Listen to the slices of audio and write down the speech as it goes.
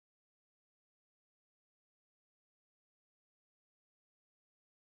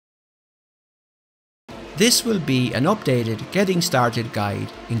This will be an updated Getting Started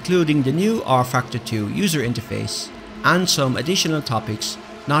guide including the new rFactor 2 user interface and some additional topics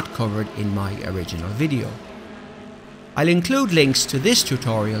not covered in my original video. I'll include links to this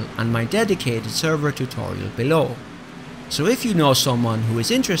tutorial and my dedicated server tutorial below, so if you know someone who is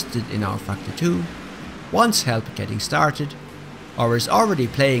interested in rFactor 2, wants help getting started, or is already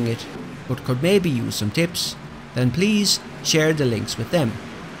playing it but could maybe use some tips, then please share the links with them.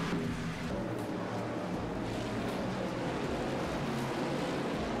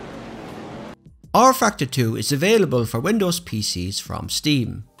 rFactor 2 is available for Windows PCs from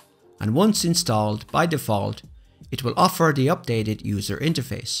Steam, and once installed, by default, it will offer the updated user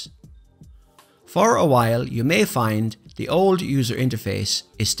interface. For a while you may find the old user interface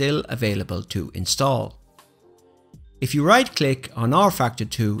is still available to install. If you right click on rFactor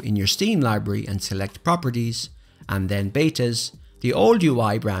 2 in your Steam library and select Properties and then Betas, the old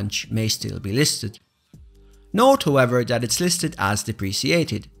UI branch may still be listed. Note however that it's listed as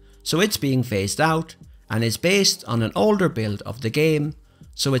depreciated, so it's being phased out and is based on an older build of the game,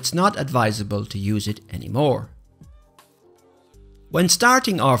 so it's not advisable to use it anymore. When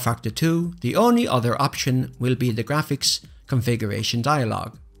starting rFactor 2, the only other option will be the graphics configuration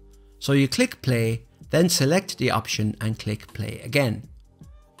dialog. So you click play, then select the option and click play again.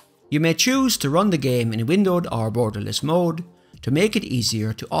 You may choose to run the game in windowed or borderless mode to make it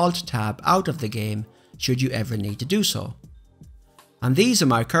easier to Alt-Tab out of the game should you ever need to do so. And these are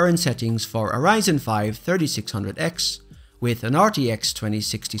my current settings for a Ryzen 5 3600X with an RTX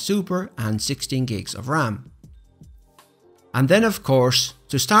 2060 Super and 16 gigs of RAM. And then of course,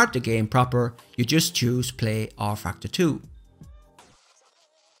 to start the game proper, you just choose play rFactor 2.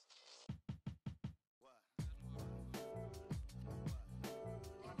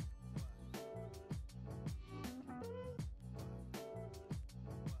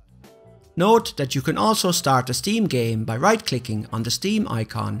 Note that you can also start a Steam game by right-clicking on the Steam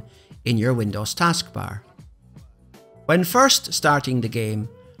icon in your Windows taskbar. When first starting the game,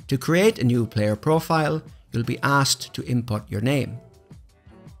 to create a new player profile, you'll be asked to input your name.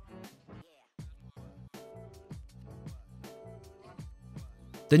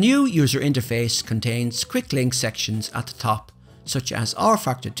 The new user interface contains quick link sections at the top, such as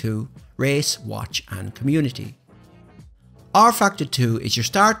rFactor 2, Race, Watch and Community. rFactor 2 is your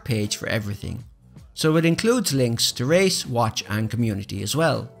start page for everything, so it includes links to Race, Watch and Community as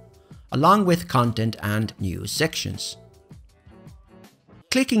well, along with content and news sections.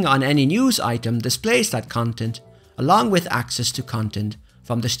 Clicking on any news item displays that content, along with access to content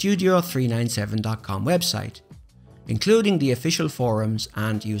from the Studio397.com website, including the official forums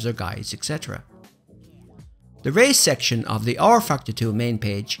and user guides, etc. The Race section of the rFactor 2 main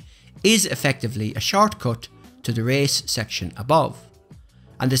page is effectively a shortcut to the Race section above,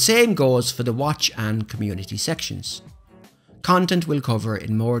 and the same goes for the Watch and Community sections. Content we'll cover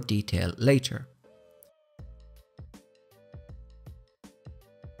in more detail later.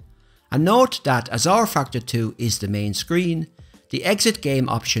 And note that as rFactor 2 is the main screen, the exit game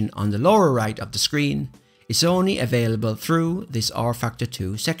option on the lower right of the screen is only available through this rFactor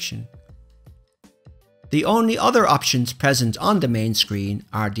 2 section. The only other options present on the main screen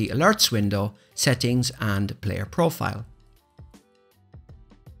are the alerts window, settings and player profile.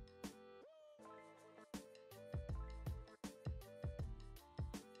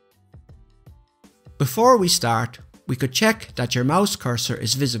 Before we start, we could check that your mouse cursor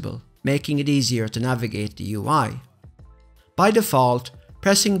is visible, making it easier to navigate the UI. By default,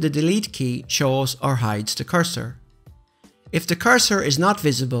 pressing the delete key shows or hides the cursor. If the cursor is not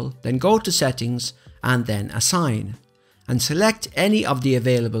visible, then go to Settings and then Assign, and select any of the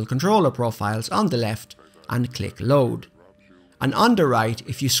available controller profiles on the left and click Load. And on the right,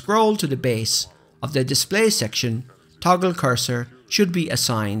 if you scroll to the base of the display section, toggle cursor should be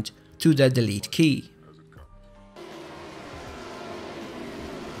assigned to the delete key.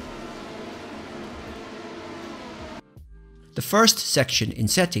 The first section in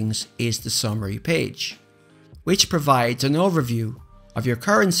settings is the summary page, which provides an overview of your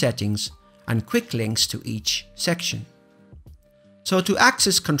current settings and quick links to each section. So to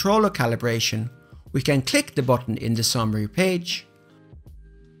access controller calibration, we can click the button in the summary page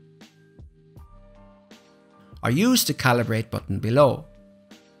or use the calibrate button below,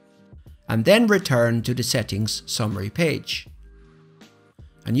 and then return to the settings summary page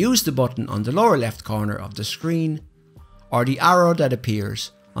and use the button on the lower left corner of the screen or the arrow that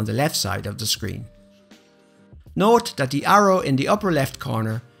appears on the left side of the screen. Note that the arrow in the upper left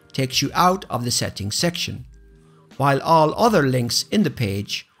corner takes you out of the settings section, while all other links in the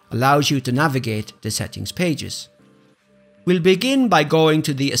page allows you to navigate the settings pages. We'll begin by going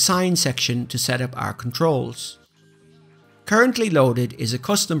to the Assign section to set up our controls. Currently loaded is a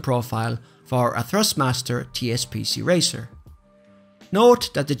custom profile for a Thrustmaster TSPC Racer.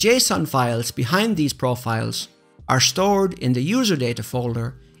 Note that the JSON files behind these profiles are stored in the user data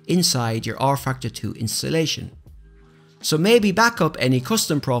folder inside your rFactor 2 installation. So maybe back up any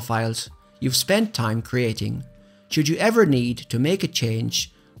custom profiles you've spent time creating should you ever need to make a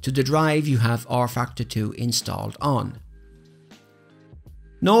change to the drive you have rFactor 2 installed on.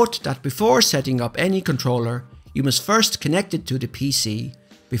 Note that before setting up any controller, you must first connect it to the PC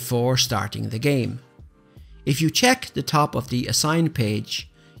before starting the game. If you check the top of the Assign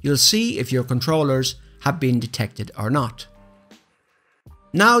page, you'll see if your controllers have been detected or not.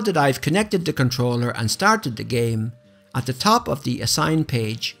 Now that I've connected the controller and started the game, at the top of the Assign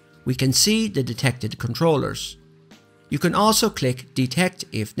page, we can see the detected controllers. You can also click Detect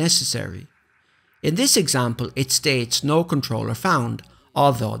if necessary. In this example, it states no controller found,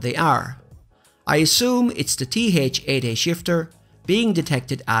 although they are. I assume it's the TH8A shifter being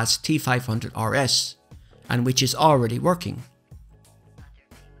detected as T500RS, and which is already working.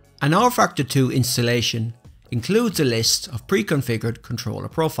 An rFactor 2 installation includes a list of pre-configured controller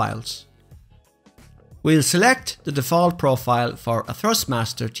profiles. We'll select the default profile for a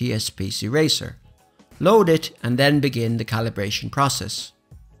Thrustmaster TSPC Racer, load it and then begin the calibration process.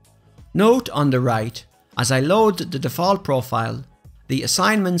 Note on the right, as I load the default profile, the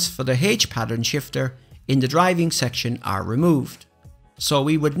assignments for the H-pattern shifter in the driving section are removed, so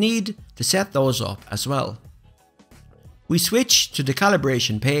we would need to set those up as well. We switch to the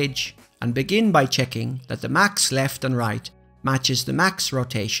calibration page and begin by checking that the max left and right matches the max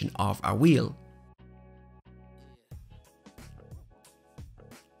rotation of our wheel.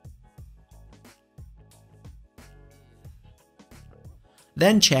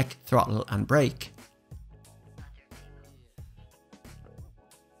 Then check throttle and brake.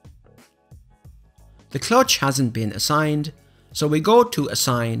 The clutch hasn't been assigned, so we go to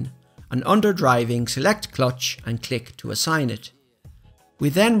Assign and under Driving select Clutch and click to assign it. We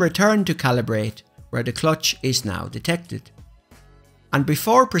then return to Calibrate where the clutch is now detected. And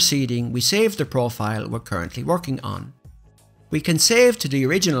before proceeding, we save the profile we're currently working on. We can save to the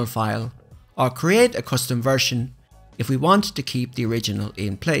original file or create a custom version if we want to keep the original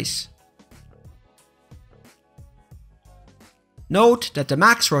in place. Note that the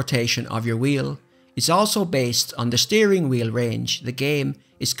max rotation of your wheel is also based on the steering wheel range the game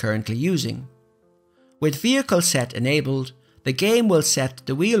is currently using. With Vehicle Set enabled, the game will set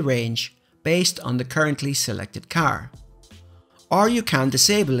the wheel range based on the currently selected car. Or you can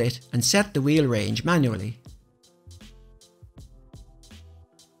disable it and set the wheel range manually.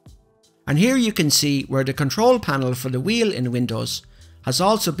 And here you can see where the control panel for the wheel in Windows has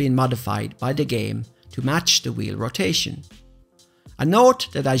also been modified by the game to match the wheel rotation. And note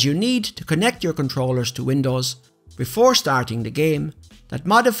that as you need to connect your controllers to Windows before starting the game, that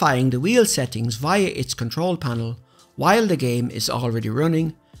modifying the wheel settings via its control panel while the game is already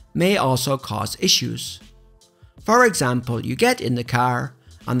running may also cause issues. For example, you get in the car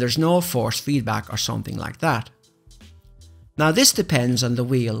and there's no force feedback or something like that. Now this depends on the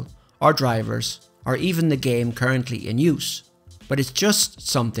wheel or drivers or even the game currently in use, but it's just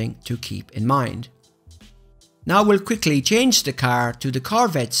something to keep in mind. Now we'll quickly change the car to the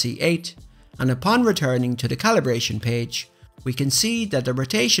Corvette C8, and upon returning to the calibration page, we can see that the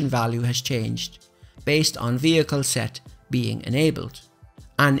rotation value has changed based on Vehicle Set being enabled,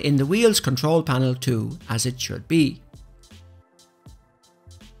 and in the wheel's control panel too, as it should be.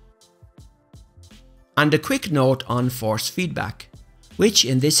 And a quick note on force feedback, which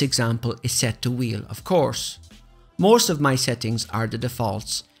in this example is set to wheel of course. Most of my settings are the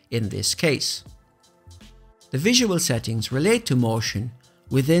defaults in this case. The visual settings relate to motion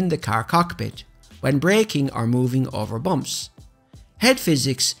within the car cockpit when braking or moving over bumps. Head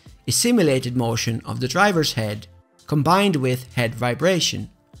physics is simulated motion of the driver's head combined with head vibration,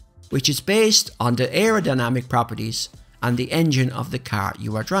 which is based on the aerodynamic properties and the engine of the car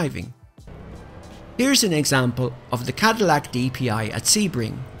you are driving. Here's an example of the Cadillac DPI at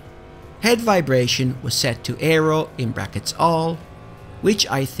Sebring. Head vibration was set to aero (all), which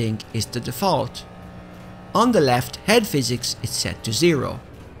I think is the default. On the left, head physics is set to 0,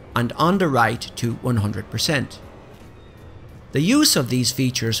 and on the right to 100%. The use of these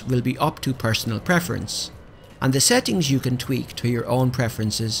features will be up to personal preference, and the settings you can tweak to your own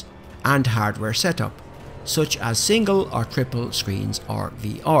preferences and hardware setup, such as single or triple screens or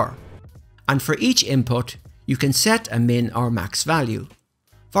VR. And for each input, you can set a min or max value.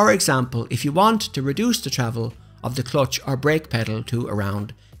 For example, if you want to reduce the travel of the clutch or brake pedal to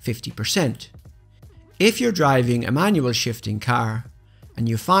around 50%. If you're driving a manual shifting car and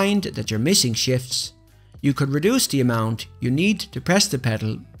you find that you're missing shifts, you could reduce the amount you need to press the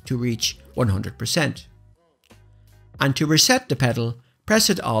pedal to reach 100%. And to reset the pedal, press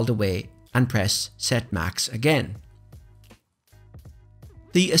it all the way and press Set Max again.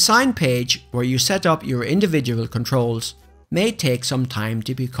 The Assign page where you set up your individual controls may take some time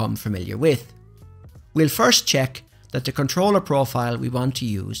to become familiar with. We'll first check that the controller profile we want to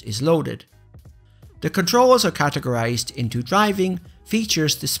use is loaded. The controls are categorized into Driving,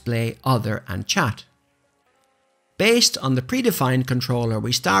 Features, Display, Other and Chat. Based on the predefined controller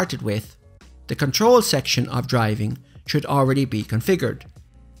we started with, the control section of Driving should already be configured.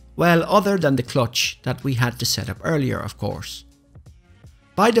 Well, other than the clutch that we had to set up earlier, of course.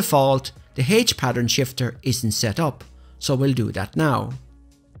 By default, the H pattern shifter isn't set up, so we'll do that now.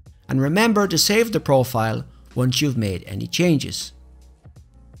 And remember to save the profile once you've made any changes.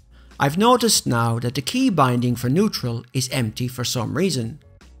 I've noticed now that the key binding for neutral is empty for some reason.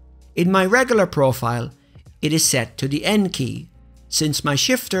 In my regular profile, it is set to the N key, since my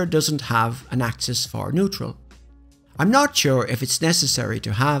shifter doesn't have an axis for neutral. I'm not sure if it's necessary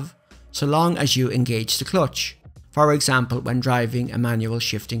to have, so long as you engage the clutch, for example when driving a manual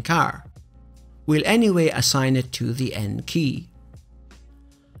shifting car. We'll anyway assign it to the N key.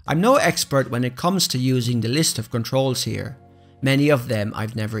 I'm no expert when it comes to using the list of controls here. Many of them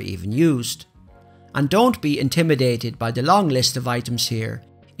I've never even used. And don't be intimidated by the long list of items here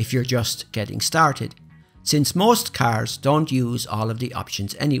if you're just getting started, since most cars don't use all of the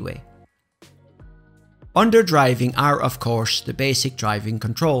options anyway. Under Driving are of course the basic driving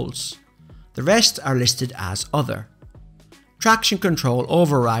controls. The rest are listed as Other. Traction Control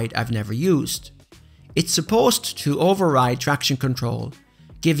Override I've never used. It's supposed to override traction control,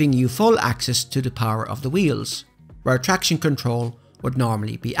 giving you full access to the power of the wheels, where traction control would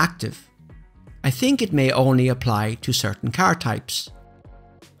normally be active. I think it may only apply to certain car types.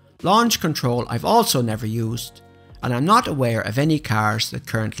 Launch Control I've also never used, and I'm not aware of any cars that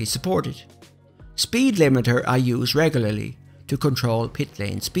currently support it. Speed Limiter I use regularly to control pit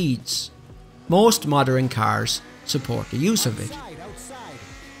lane speeds. Most modern cars support the use of it.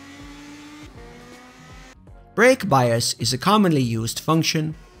 Brake Bias is a commonly used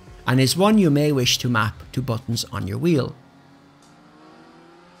function and is one you may wish to map to buttons on your wheel.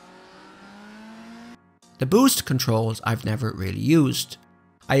 The boost controls I've never really used.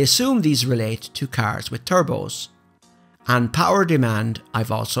 I assume these relate to cars with turbos. And power demand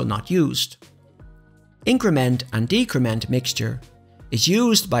I've also not used. Increment and decrement mixture is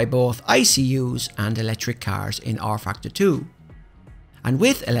used by both ICUs and electric cars in rFactor 2. And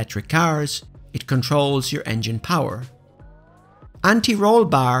with electric cars, it controls your engine power. Anti-roll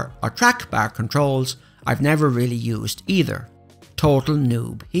bar or track bar controls I've never really used either. Total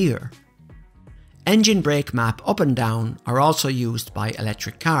noob here. Engine brake map up and down are also used by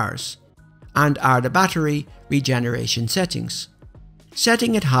electric cars and are the battery regeneration settings.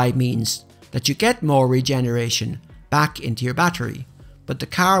 Setting it high means that you get more regeneration back into your battery, but the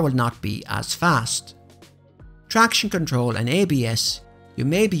car will not be as fast. Traction control and ABS you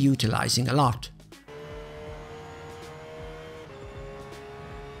may be utilizing a lot.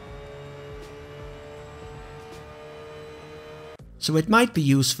 So it might be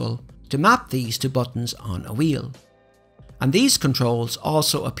useful to map these to buttons on a wheel. And these controls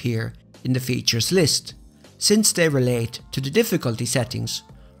also appear in the features list, since they relate to the difficulty settings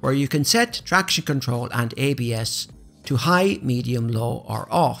where you can set traction control and ABS to high, medium, low or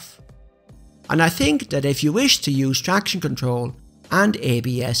off. And I think that if you wish to use traction control and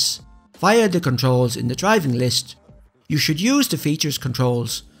ABS via the controls in the driving list, you should use the features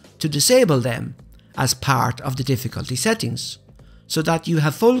controls to disable them as part of the difficulty settings, so that you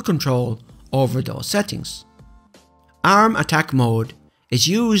have full control over those settings. Arm attack mode is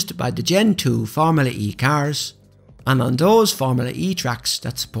used by the Gen 2 Formula E cars and on those Formula E tracks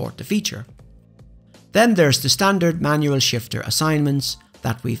that support the feature. Then there's the standard manual shifter assignments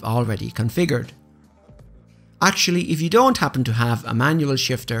that we've already configured. Actually, if you don't happen to have a manual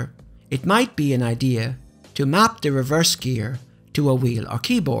shifter, it might be an idea to map the reverse gear to a wheel or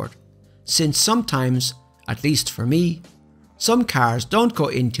keyboard, since sometimes, at least for me, some cars don't go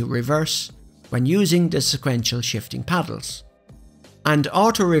into reverse when using the sequential shifting paddles. And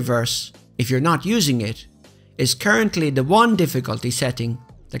auto reverse, if you're not using it, is currently the one difficulty setting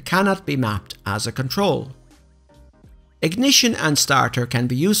that cannot be mapped as a control. Ignition and starter can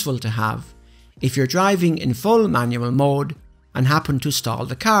be useful to have if you're driving in full manual mode and happen to stall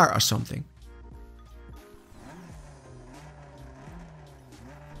the car or something.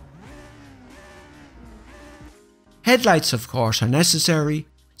 Headlights of course are necessary,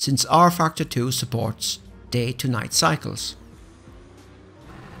 since rFactor 2 supports day to night cycles.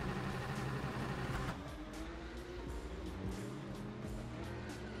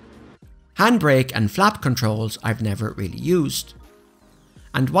 Handbrake and flap controls I've never really used.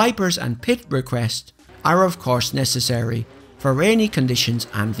 And wipers and pit request are of course necessary for rainy conditions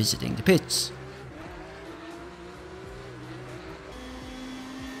and visiting the pits.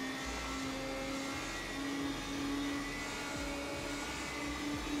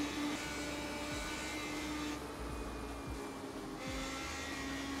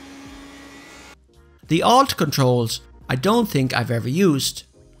 The alt controls I don't think I've ever used,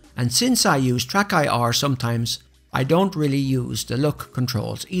 and since I use track IR sometimes, I don't really use the look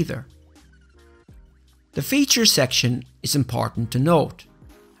controls either. The features section is important to note,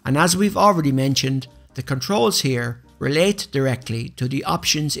 and as we've already mentioned, the controls here relate directly to the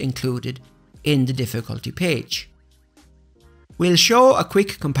options included in the difficulty page. We'll show a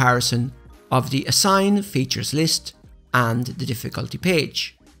quick comparison of the Assign Features list and the difficulty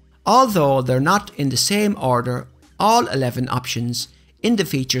page. Although they're not in the same order, all 11 options in the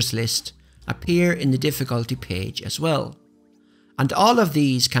features list appear in the difficulty page as well. And all of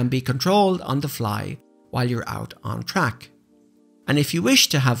these can be controlled on the fly while you're out on track. And if you wish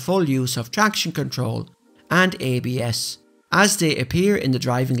to have full use of traction control and ABS as they appear in the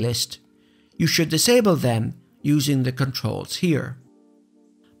driving list, you should disable them using the controls here.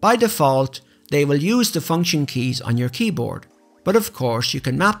 By default, they will use the function keys on your keyboard, but of course you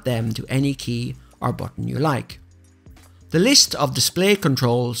can map them to any key or button you like. The list of display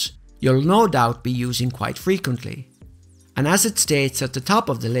controls you'll no doubt be using quite frequently, and as it states at the top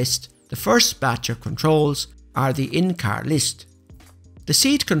of the list, the first batch of controls are the in-car list. The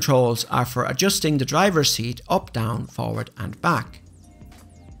seat controls are for adjusting the driver's seat up, down, forward and back.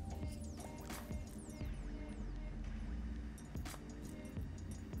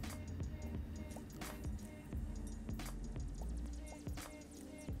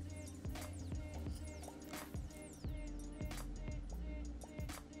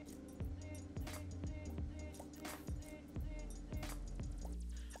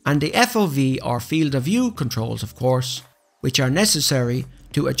 And the FOV or field of view controls of course, which are necessary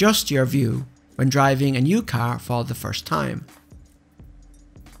to adjust your view when driving a new car for the first time.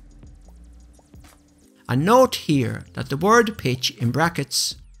 And note here that the word pitch in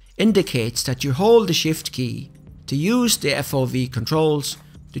brackets indicates that you hold the shift key to use the FOV controls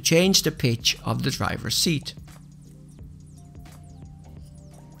to change the pitch of the driver's seat.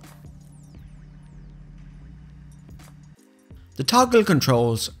 The toggle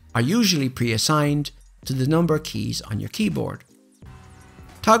controls are usually pre-assigned to the number keys on your keyboard.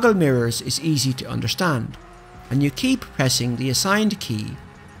 Toggle mirrors is easy to understand, and you keep pressing the assigned key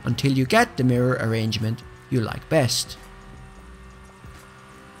until you get the mirror arrangement you like best.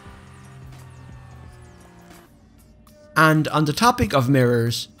 And on the topic of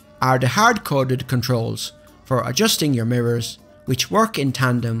mirrors are the hard-coded controls for adjusting your mirrors, which work in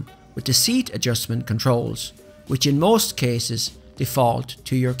tandem with the seat adjustment controls, which in most cases default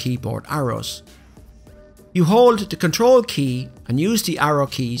to your keyboard arrows. You hold the control key and use the arrow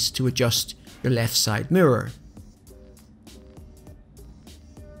keys to adjust your left side mirror.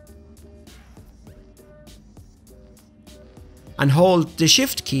 And hold the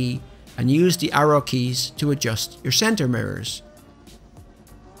shift key and use the arrow keys to adjust your center mirrors.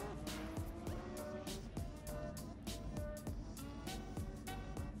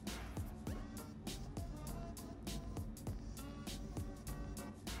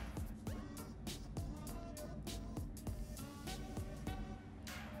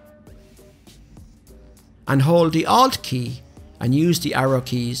 And hold the Alt key and use the arrow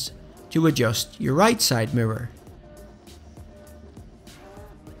keys to adjust your right side mirror.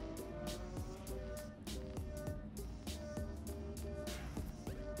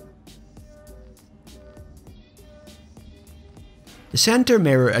 The center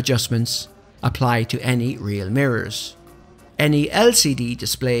mirror adjustments apply to any real mirrors, any LCD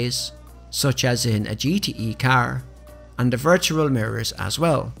displays such as in a GTE car, and the virtual mirrors as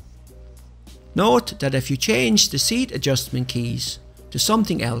well. Note that if you change the seat adjustment keys to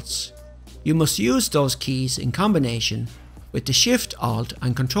something else, you must use those keys in combination with the Shift, Alt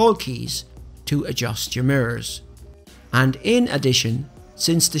and Control keys to adjust your mirrors. And in addition,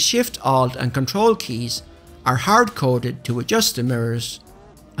 since the Shift, Alt and Control keys are hard-coded to adjust the mirrors,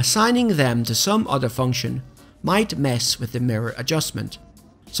 assigning them to some other function might mess with the mirror adjustment,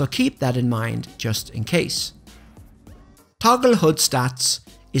 so keep that in mind just in case. Toggle HUD stats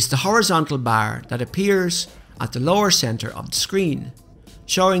is the horizontal bar that appears at the lower center of the screen,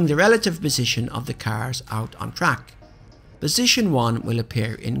 showing the relative position of the cars out on track. position 1 will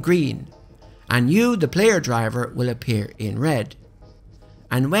appear in green, and you, the player driver, will appear in red.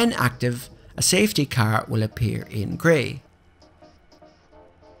 And when active, a safety car will appear in grey.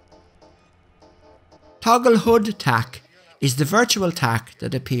 Toggle HUD tack is the virtual tack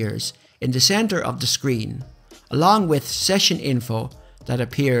that appears in the centre of the screen, along with session info that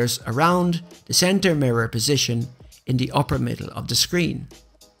appears around the centre mirror position in the upper middle of the screen.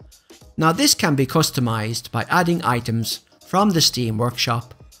 Now this can be customised by adding items from the Steam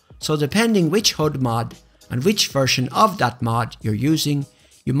Workshop, so depending which HUD mod and which version of that mod you're using,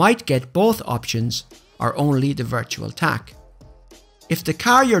 you might get both options or only the virtual tack. If the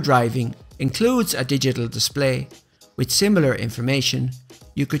car you're driving includes a digital display with similar information,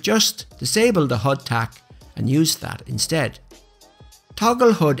 you could just disable the HUD tack and use that instead.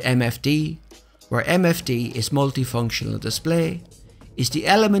 Toggle HUD MFD, where MFD is multifunctional display, is the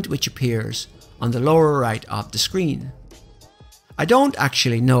element which appears on the lower right of the screen. I don't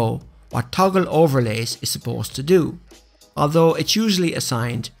actually know what toggle overlays is supposed to do, although it's usually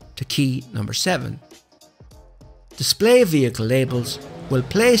assigned to key number 7. Display vehicle labels will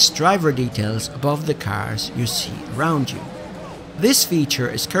place driver details above the cars you see around you. This feature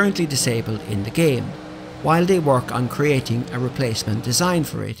is currently disabled in the game, while they work on creating a replacement design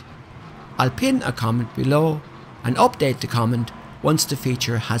for it. I'll pin a comment below and update the comment once the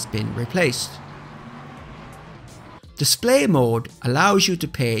feature has been replaced. Display mode allows you to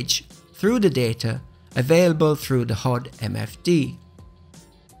page through the data available through the HUD MFD.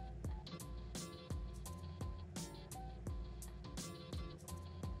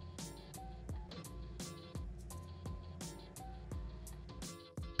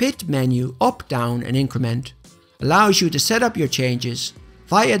 Pit menu up, down and increment allows you to set up your changes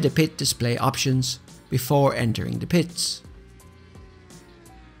via the pit display options before entering the pits.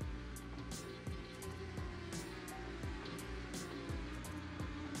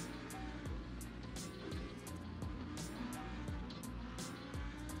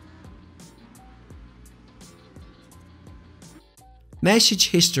 Message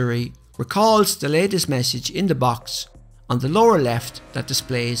history recalls the latest message in the box on the lower left that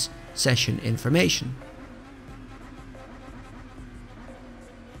displays session information.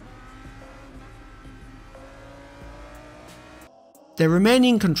 The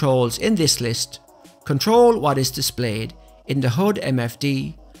remaining controls in this list control what is displayed in the HUD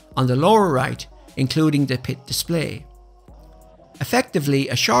MFD on the lower right, including the pit display. Effectively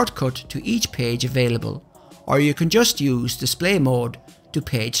a shortcut to each page available, or you can just use display mode to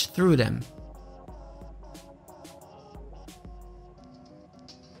page through them.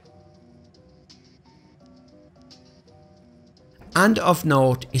 And of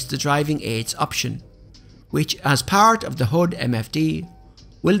note is the driving aids option, which as part of the HUD MFD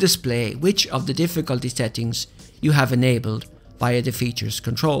will display which of the difficulty settings you have enabled via the features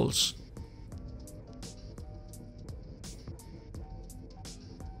controls.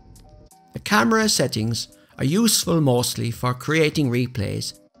 The camera settings are useful mostly for creating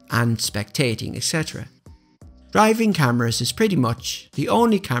replays and spectating, etc. Driving cameras is pretty much the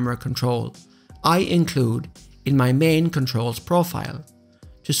only camera control I include in my main controls profile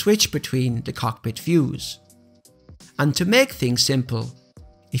to switch between the cockpit views. And to make things simple,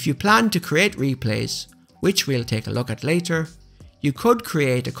 if you plan to create replays, which we'll take a look at later, you could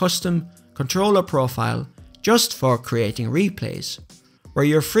create a custom controller profile just for creating replays, where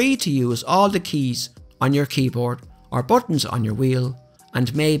you're free to use all the keys on your keyboard or buttons on your wheel,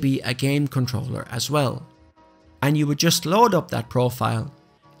 and maybe a game controller as well. And you would just load up that profile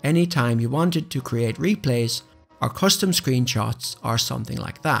anytime you wanted to create replays or custom screenshots or something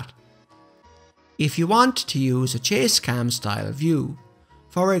like that. If you want to use a chase cam style view,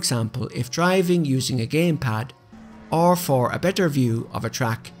 for example if driving using a gamepad, or for a better view of a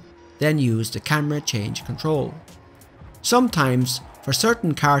track, then use the camera change control. Sometimes for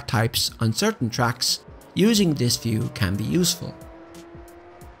certain car types on certain tracks, using this view can be useful.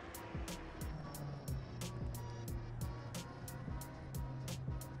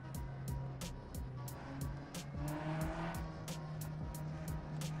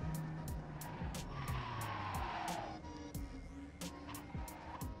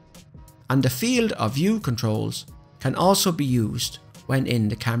 And the field of view controls can also be used when in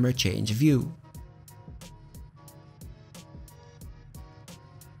the camera change view.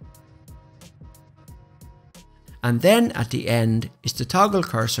 And then at the end is the toggle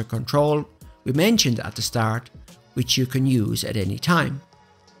cursor control we mentioned at the start, which you can use at any time.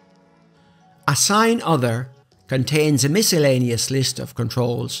 Assign Other contains a miscellaneous list of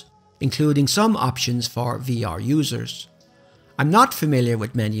controls, including some options for VR users. I'm not familiar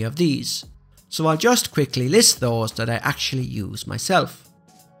with many of these, so I'll just quickly list those that I actually use myself.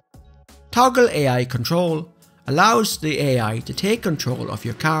 Toggle AI Control allows the AI to take control of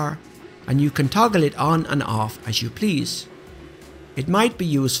your car, and you can toggle it on and off as you please. It might be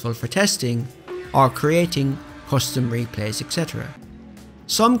useful for testing or creating custom replays, etc.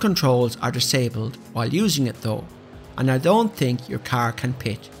 Some controls are disabled while using it though, and I don't think your car can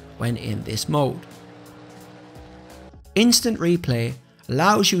pit when in this mode. Instant Replay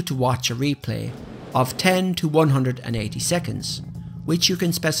allows you to watch a replay of 10 to 180 seconds, which you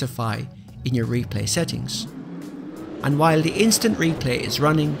can specify in your replay settings. And while the instant replay is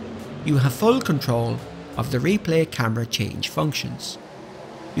running, you have full control of the replay camera change functions.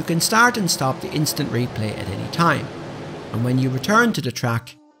 You can start and stop the instant replay at any time, and when you return to the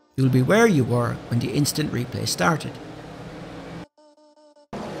track, you'll be where you were when the instant replay started.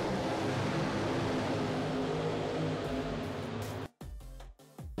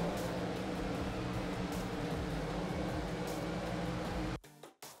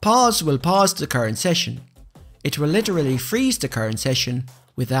 Pause will pause the current session. It will literally freeze the current session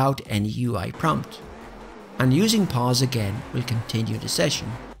without any UI prompt. And using pause again will continue the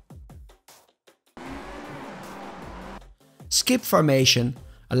session. Skip formation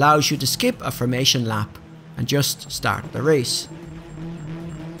allows you to skip a formation lap and just start the race.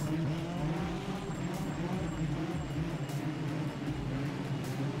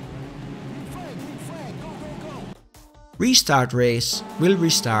 Restart race will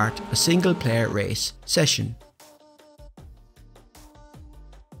restart a single player race session.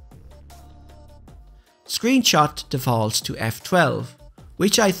 Screenshot defaults to F12,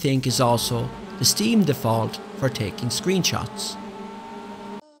 which I think is also the Steam default for taking screenshots.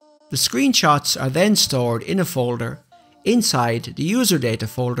 The screenshots are then stored in a folder inside the user data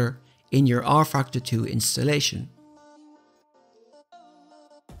folder in your rFactor 2 installation.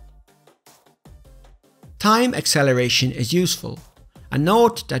 Time acceleration is useful, and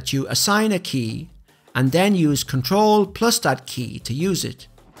note that you assign a key and then use Ctrl plus that key to use it.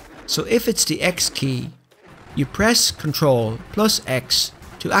 So if it's the X key, you press Ctrl plus X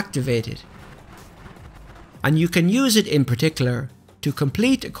to activate it. And you can use it in particular to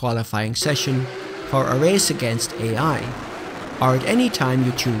complete a qualifying session for a race against AI, or at any time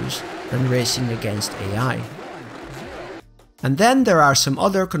you choose when racing against AI. And then there are some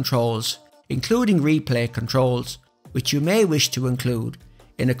other controls, including replay controls, which you may wish to include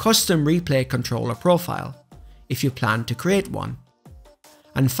in a custom replay controller profile, if you plan to create one.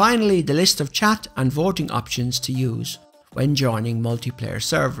 And finally, the list of chat and voting options to use when joining multiplayer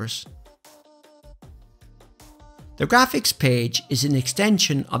servers. The graphics page is an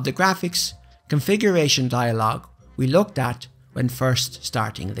extension of the graphics configuration dialog we looked at when first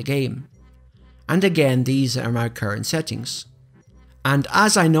starting the game. And again, these are my current settings. And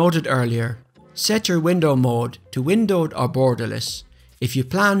as I noted earlier, set your window mode to windowed or borderless if you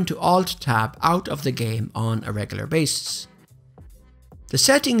plan to Alt-Tab out of the game on a regular basis. The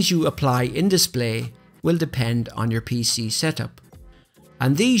settings you apply in display will depend on your PC setup,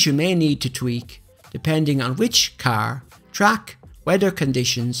 and these you may need to tweak depending on which car, track, weather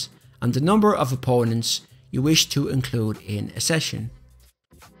conditions, and the number of opponents you wish to include in a session.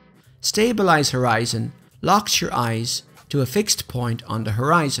 Stabilize horizon locks your eyes to a fixed point on the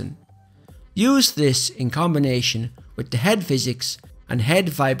horizon. Use this in combination with the head physics and head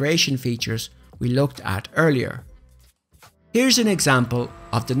vibration features we looked at earlier. Here's an example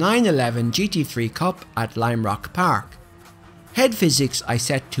of the 911 GT3 Cup at Lime Rock Park. Head physics I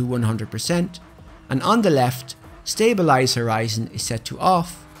set to 100%, and on the left, stabilize horizon is set to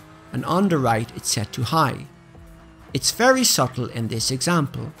off, and on the right it's set to high. It's very subtle in this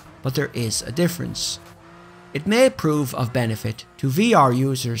example, but there is a difference. It may prove of benefit to VR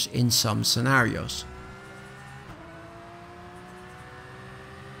users in some scenarios.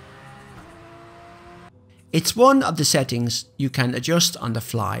 It's one of the settings you can adjust on the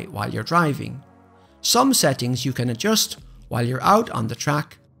fly while you're driving. Some settings you can adjust while you're out on the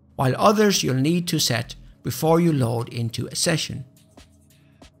track, while others you'll need to set before you load into a session.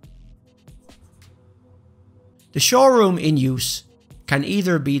 The showroom in use can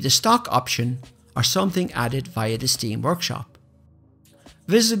either be the stock option or something added via the Steam Workshop.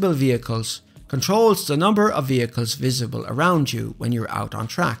 Visible Vehicles controls the number of vehicles visible around you when you're out on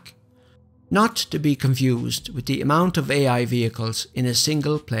track, not to be confused with the amount of AI vehicles in a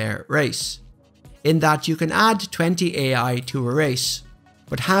single player race, in that you can add 20 AI to a race,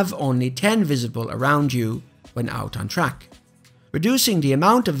 but have only 10 visible around you when out on track. Reducing the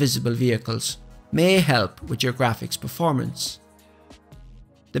amount of visible vehicles may help with your graphics performance.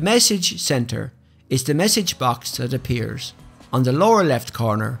 The message center is the message box that appears on the lower left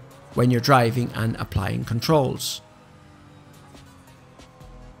corner when you're driving and applying controls.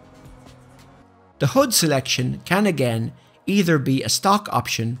 The HUD selection can again either be a stock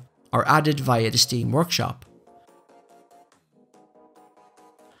option or added via the Steam Workshop.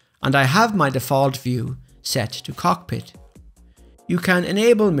 And I have my default view set to cockpit. You can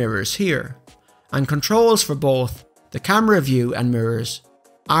enable mirrors here, and controls for both the camera view and mirrors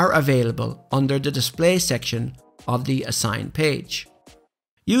are available under the display section of the Assign page.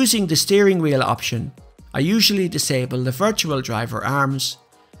 Using the steering wheel option, I usually disable the virtual driver arms,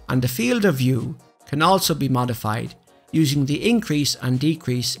 and the field of view can also be modified using the increase and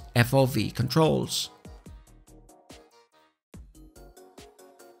decrease FOV controls.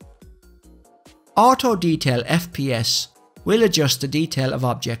 Auto Detail FPS will adjust the detail of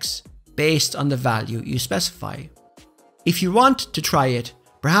objects based on the value you specify. If you want to try it,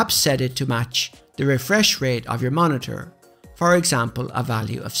 perhaps set it to match the refresh rate of your monitor, for example a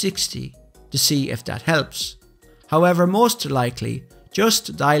value of 60, to see if that helps. However, most likely,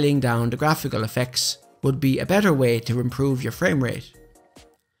 just dialing down the graphical effects would be a better way to improve your frame rate.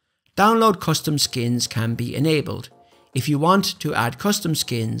 Download custom skins can be enabled if you want to add custom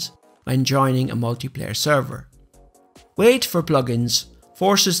skins when joining a multiplayer server. Wait for plugins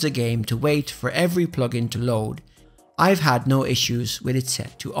forces the game to wait for every plugin to load. I've had no issues with it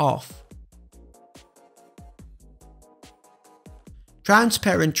set to off.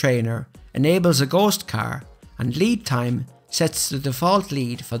 Transparent Trainer enables a ghost car, and lead time sets the default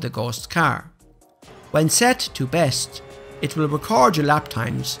lead for the ghost car. When set to best, it will record your lap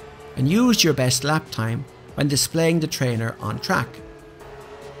times and use your best lap time when displaying the trainer on track.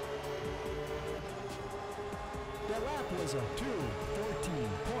 The lap was a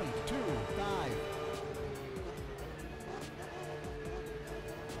 2:14.25.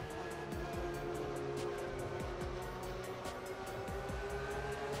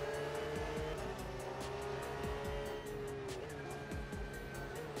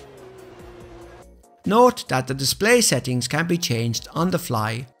 Note that the display settings can be changed on the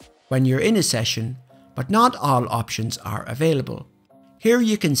fly when you're in a session, but not all options are available. Here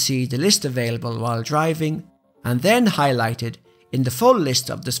you can see the list available while driving, and then highlighted in the full list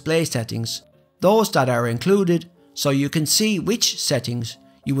of display settings, those that are included, so you can see which settings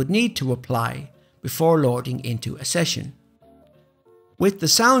you would need to apply before loading into a session. With the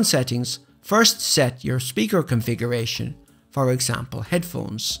sound settings, first set your speaker configuration, for example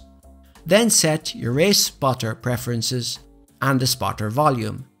headphones. Then set your race spotter preferences and the spotter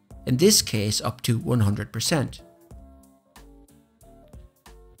volume, in this case up to 100%.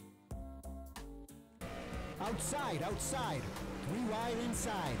 Outside, outside. 3 wide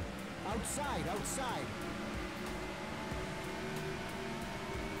inside. Outside, outside.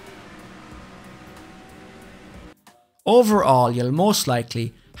 Overall, you'll most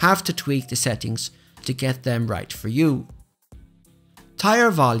likely have to tweak the settings to get them right for you.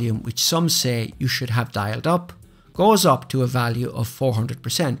 Tire volume, which some say you should have dialed up, goes up to a value of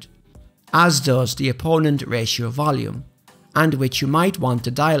 400%, as does the opponent ratio volume, and which you might want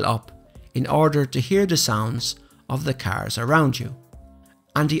to dial up in order to hear the sounds of the cars around you.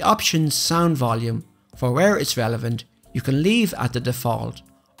 And the options sound volume, for where it's relevant, you can leave at the default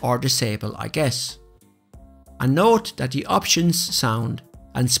or disable, I guess. And note that the options sound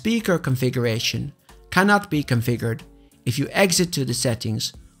and speaker configuration cannot be configured if you exit to the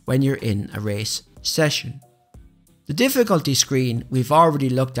settings when you're in a race session. The difficulty screen we've already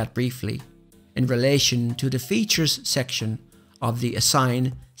looked at briefly in relation to the features section of the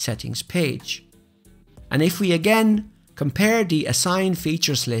Assign settings page. And if we again compare the Assign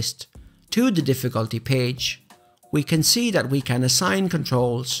features list to the difficulty page, we can see that we can assign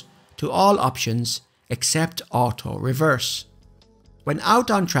controls to all options except auto reverse. When out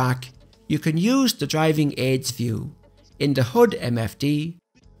on track, you can use the driving aids view in the HUD MFD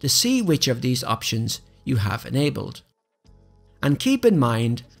to see which of these options you have enabled. And keep in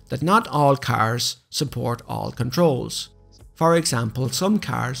mind that not all cars support all controls. For example, some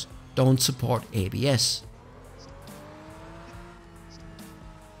cars don't support ABS.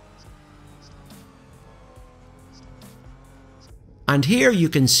 And here you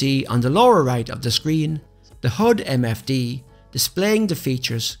can see on the lower right of the screen the HUD MFD displaying the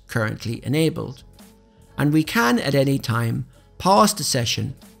features currently enabled. And we can at any time pause the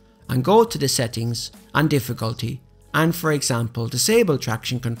session and go to the settings and difficulty and, for example, disable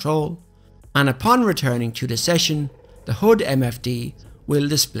traction control, and upon returning to the session, the HUD MFD will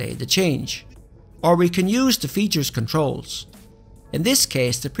display the change. Or we can use the features controls, in this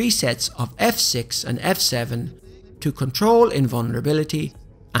case the presets of F6 and F7 to control invulnerability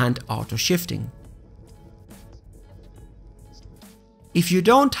and auto shifting. If you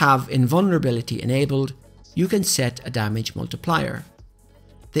don't have invulnerability enabled, you can set a damage multiplier.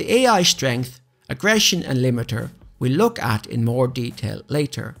 The AI strength, aggression and limiter we'll look at in more detail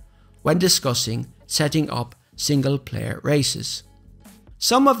later when discussing setting up single player races.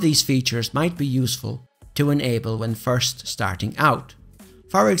 Some of these features might be useful to enable when first starting out.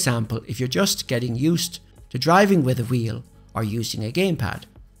 For example, if you're just getting used to driving with a wheel or using a gamepad.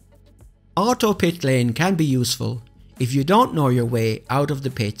 Auto pit lane can be useful if you don't know your way out of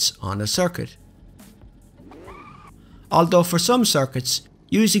the pits on a circuit. Although for some circuits,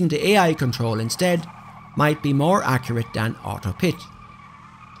 using the AI control instead might be more accurate than auto pit.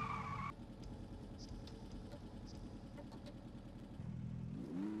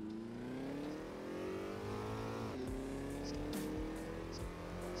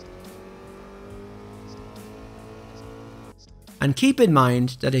 And keep in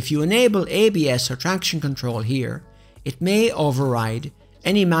mind that if you enable ABS or traction control here, it may override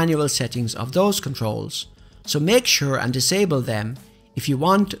any manual settings of those controls, so make sure and disable them if you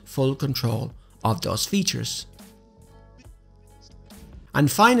want full control of those features.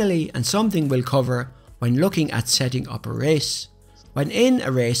 And finally, and something we'll cover when looking at setting up a race, when in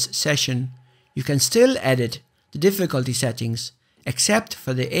a race session, you can still edit the difficulty settings except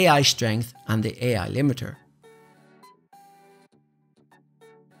for the AI strength and the AI limiter.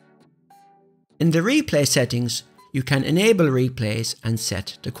 In the replay settings, you can enable replays and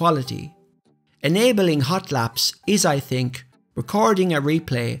set the quality. Enabling hot laps is, I think, recording a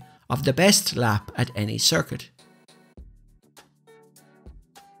replay of the best lap at any circuit.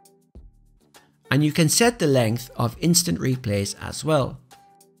 And you can set the length of instant replays as well.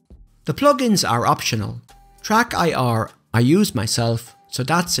 The plugins are optional. Track IR I use myself, so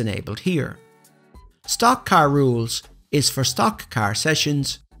that's enabled here. Stock car rules is for stock car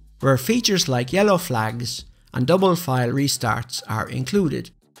sessions, where features like yellow flags and double file restarts are included.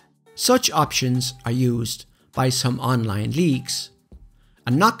 Such options are used by some online leagues.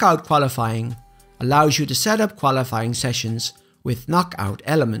 And knockout qualifying allows you to set up qualifying sessions with knockout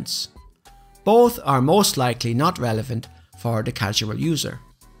elements. Both are most likely not relevant for the casual user.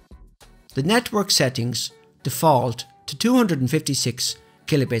 The network settings default to 256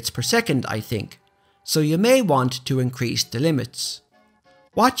 kilobits per second, I think, so you may want to increase the limits.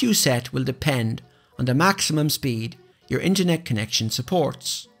 What you set will depend on the maximum speed your internet connection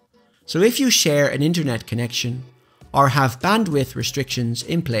supports. So if you share an internet connection or have bandwidth restrictions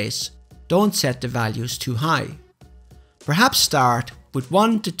in place, don't set the values too high. Perhaps start with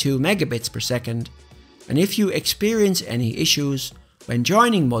 1 to 2 megabits per second, and if you experience any issues when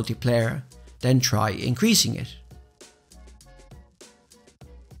joining multiplayer, then try increasing it.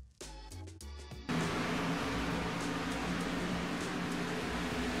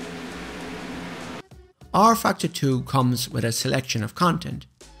 rFactor 2 comes with a selection of content,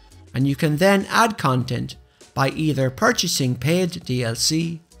 and you can then add content by either purchasing paid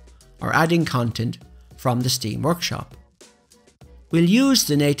DLC or adding content from the Steam Workshop. We'll use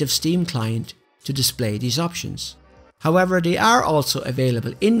the native Steam client to display these options. However, they are also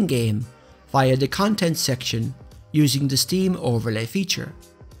available in-game via the content section using the Steam overlay feature.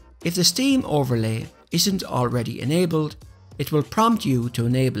 If the Steam overlay isn't already enabled, it will prompt you to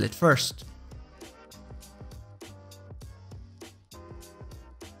enable it first.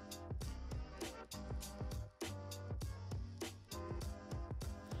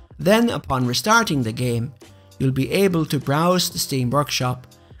 Then, upon restarting the game, you'll be able to browse the Steam Workshop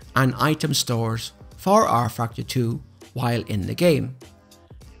and item stores for rFactor 2 while in the game,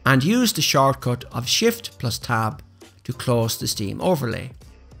 and use the shortcut of Shift plus Tab to close the Steam overlay.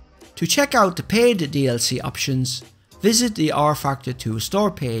 To check out the paid DLC options, visit the rFactor 2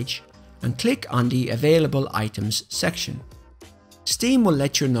 store page and click on the Available Items section. Steam will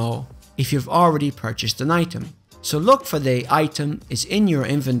let you know if you've already purchased an item, so look for the item is in your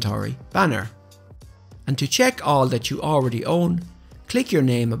inventory banner. And to check all that you already own, click your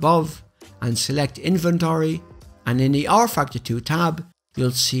name above and select Inventory, and in the rFactor 2 tab,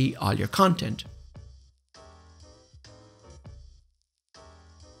 you'll see all your content.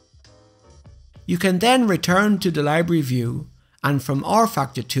 You can then return to the library view, and from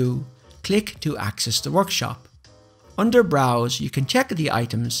rFactor 2, click to access the workshop. Under Browse, you can check the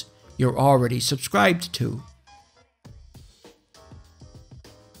items you're already subscribed to.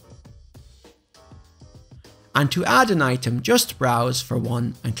 And to add an item, just browse for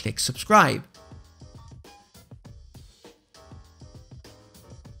one and click subscribe.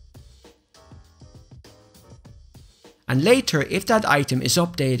 And later, if that item is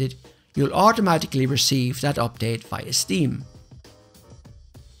updated, you'll automatically receive that update via Steam.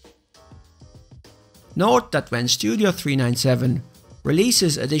 Note that when Studio 397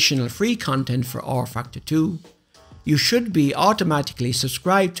 releases additional free content for rFactor 2, you should be automatically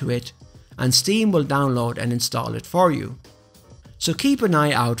subscribed to it and Steam will download and install it for you. So keep an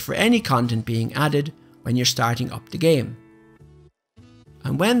eye out for any content being added when you're starting up the game.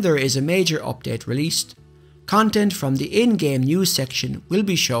 And when there is a major update released, content from the in-game news section will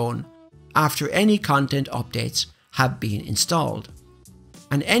be shown after any content updates have been installed.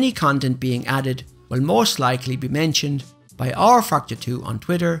 And any content being added will most likely be mentioned by rFactor 2 on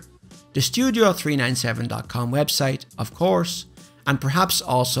Twitter, the Studio397.com website, of course, and perhaps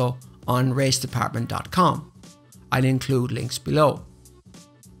also on racedepartment.com. I'll include links below.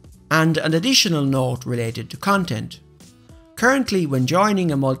 And an additional note related to content. Currently, when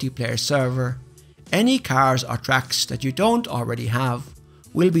joining a multiplayer server, any cars or tracks that you don't already have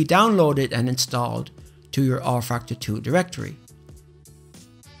will be downloaded and installed to your rFactor 2 directory.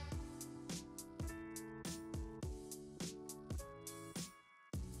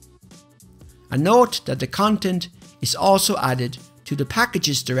 And note that the content is also added to the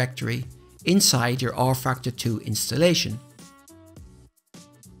packages directory inside your rFactor 2 installation.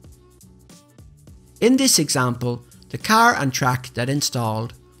 In this example, the car and track that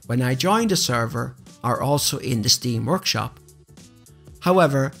installed when I joined the server are also in the Steam workshop.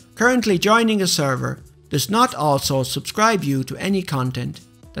 However, currently joining a server does not also subscribe you to any content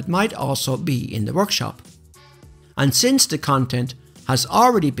that might also be in the workshop. And since the content has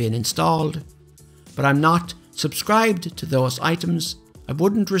already been installed, but I'm not subscribed to those items, I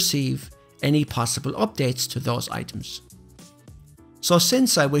wouldn't receive any possible updates to those items. So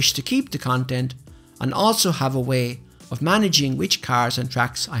since I wish to keep the content and also have a way of managing which cars and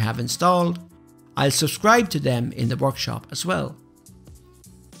tracks I have installed, I'll subscribe to them in the workshop as well.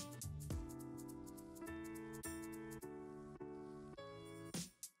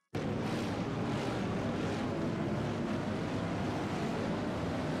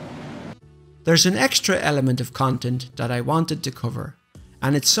 There's an extra element of content that I wanted to cover,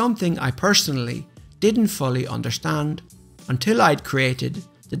 and it's something I personally didn't fully understand until I'd created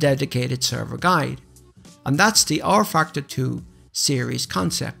the dedicated server guide, and that's the rFactor 2 series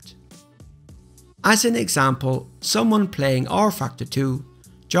concept. As an example, someone playing rFactor 2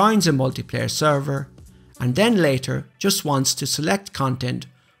 joins a multiplayer server and then later just wants to select content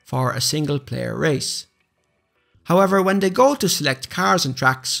for a single player race. However, when they go to select cars and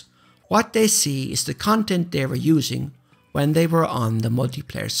tracks, what they see is the content they were using when they were on the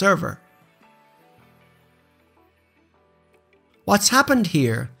multiplayer server. What's happened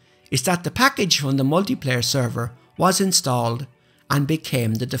here is that the package from the multiplayer server was installed and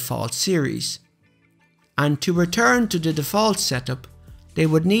became the default series. And to return to the default setup, they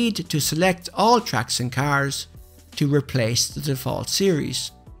would need to select all tracks and cars to replace the default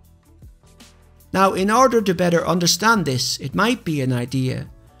series. Now, in order to better understand this, it might be an idea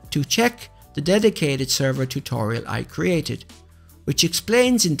to check the dedicated server tutorial I created, which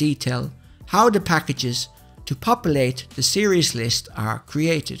explains in detail how the packages to populate the series list are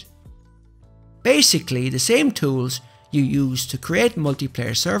created. Basically, the same tools you use to create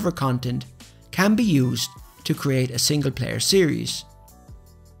multiplayer server content can be used to create a single player series.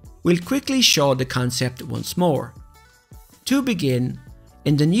 We'll quickly show the concept once more. To begin,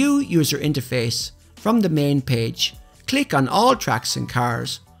 in the new user interface from the main page, click on all tracks and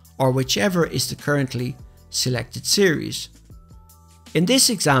cars, or whichever is the currently selected series. In this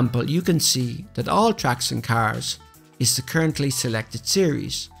example, you can see that all tracks and cars is the currently selected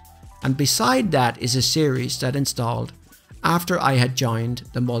series, and beside that is a series that installed after I had joined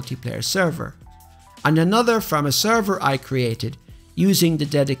the multiplayer server, and another from a server I created using the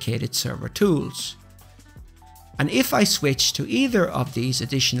dedicated server tools. And if I switch to either of these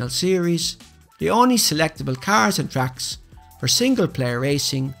additional series, the only selectable cars and tracks for single player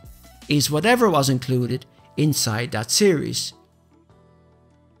racing is whatever was included inside that series.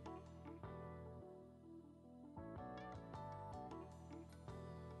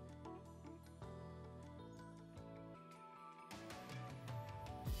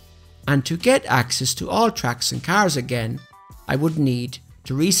 And to get access to all tracks and cars again, I would need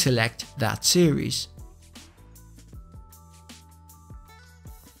to reselect that series.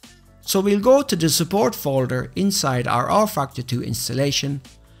 So we'll go to the support folder inside our rFactor 2 installation,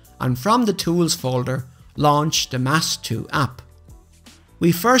 and from the tools folder launch the MAS2 app.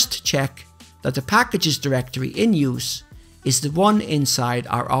 We first check that the packages directory in use is the one inside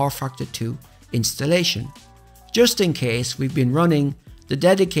our rFactor 2 installation, just in case we've been running the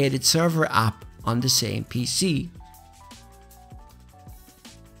dedicated server app on the same PC.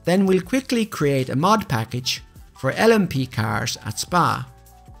 Then we'll quickly create a mod package for LMP cars at Spa.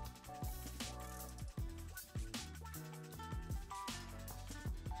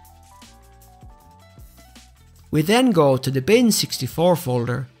 We then go to the bin64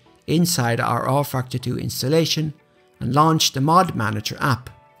 folder inside our rFactor 2 installation and launch the Mod Manager app.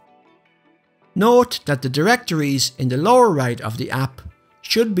 Note that the directories in the lower right of the app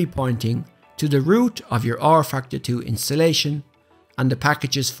should be pointing to the root of your rFactor 2 installation and the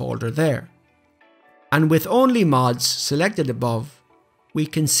packages folder there. And with only mods selected above, we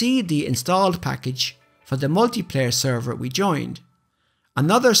can see the installed package for the multiplayer server we joined,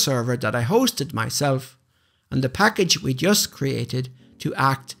 another server that I hosted myself, and the package we just created to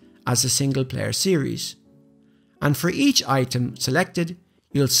act as a single player series. And for each item selected,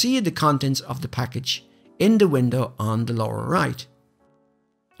 you'll see the contents of the package in the window on the lower right.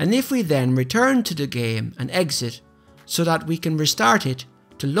 And if we then return to the game and exit so that we can restart it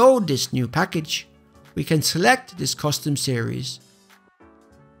to load this new package, we can select this custom series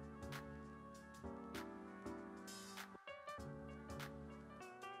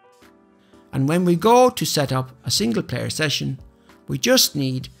and when we go to set up a single player session, we just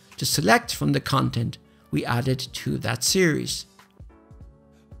need to select from the content we added to that series.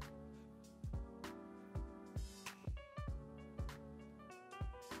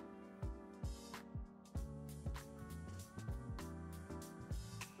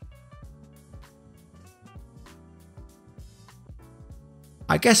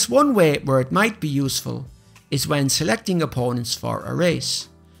 I guess one way where it might be useful is when selecting opponents for a race,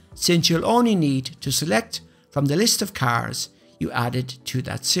 since you'll only need to select from the list of cars you added to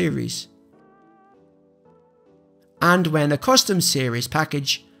that series. And when a custom series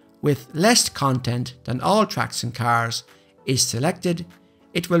package with less content than all tracks and cars is selected,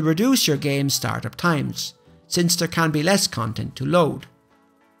 it will reduce your game's startup times, since there can be less content to load.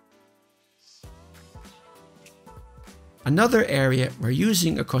 Another area where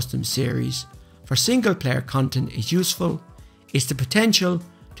using a custom series for single player content is useful is the potential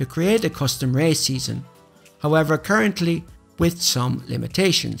to create a custom race season, however currently with some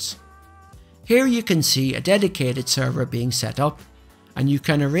limitations. Here you can see a dedicated server being set up, and you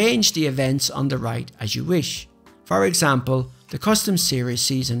can arrange the events on the right as you wish. For example, the custom series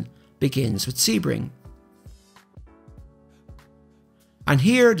season begins with Sebring. And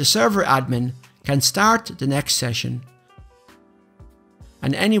here the server admin can start the next session,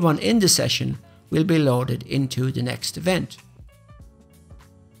 and anyone in the session will be loaded into the next event.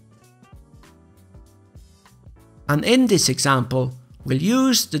 And in this example, we'll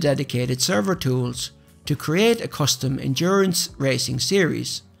use the dedicated server tools to create a custom endurance racing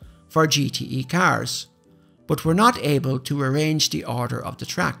series for GTE cars, but we're not able to arrange the order of the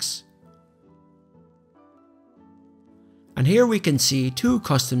tracks. And here we can see two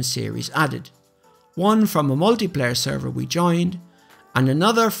custom series added, one from a multiplayer server we joined, and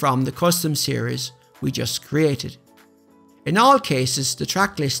another from the custom series we just created. In all cases, the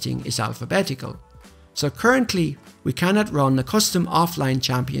track listing is alphabetical, so currently we cannot run a custom offline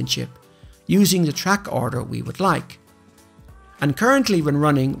championship using the track order we would like. And currently when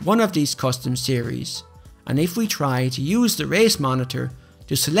running one of these custom series, and if we try to use the race monitor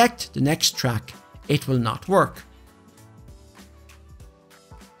to select the next track, it will not work.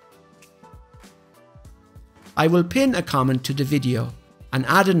 I will pin a comment to the video and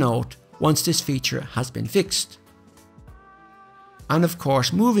add a note once this feature has been fixed. And of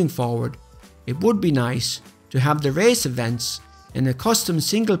course, moving forward, it would be nice to have the race events in a custom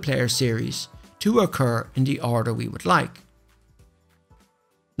single player series to occur in the order we would like.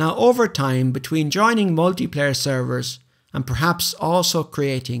 Now over time, between joining multiplayer servers and perhaps also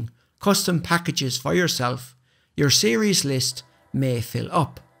creating custom packages for yourself, your series list may fill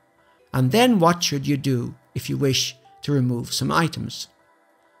up. And then what should you do if you wish to remove some items?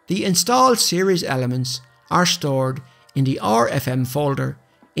 The installed series elements are stored in the rFM folder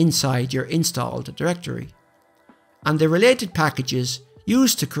inside your installed directory, and the related packages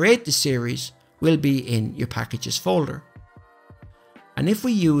used to create the series will be in your packages folder. And if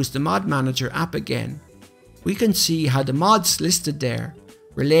we use the Mod Manager app again, we can see how the mods listed there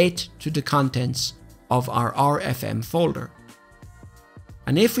relate to the contents of our rFM folder.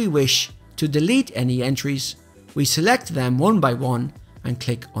 And if we wish to delete any entries, we select them one by one and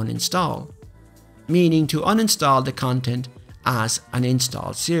click uninstall, meaning to uninstall the content as an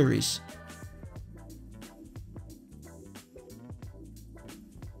installed series.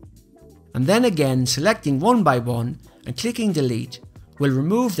 And then again selecting one by one and clicking delete will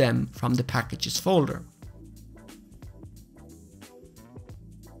remove them from the packages folder.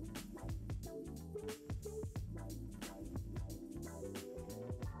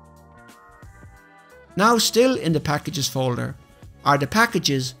 Now still in the packages folder are the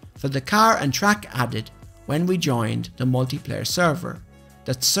packages for the car and track added when we joined the multiplayer server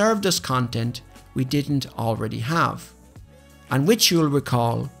that served us content we didn't already have, and which you'll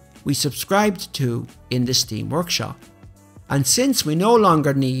recall we subscribed to in the Steam Workshop. And since we no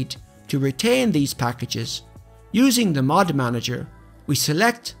longer need to retain these packages, using the Mod Manager, we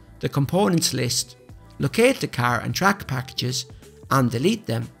select the components list, locate the car and track packages, and delete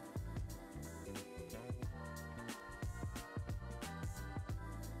them.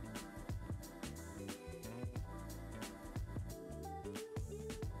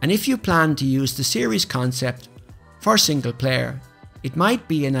 And if you plan to use the series concept for single player, it might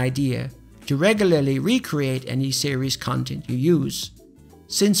be an idea to regularly recreate any series content you use,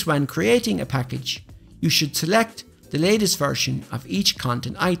 since when creating a package, you should select the latest version of each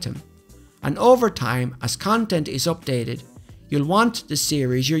content item, and over time, as content is updated, you'll want the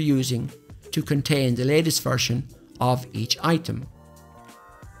series you're using to contain the latest version of each item.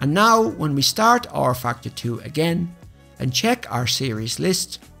 And now when we start rFactor 2 again and check our series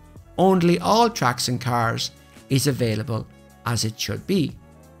list, only all tracks and cars is available as it should be.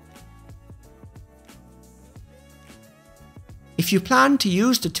 If you plan to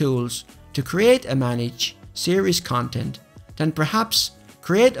use the tools to create and manage series content, then perhaps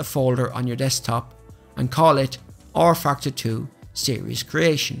create a folder on your desktop and call it rFactor 2 Series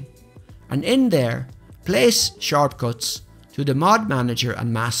Creation, and in there place shortcuts to the Mod Manager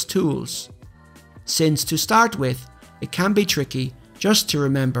and Mass tools, since to start with it can be tricky just to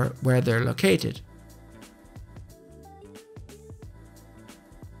remember where they're located.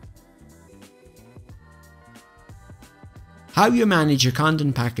 How you manage your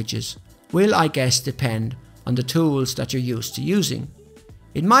content packages will, I guess, depend on the tools that you're used to using.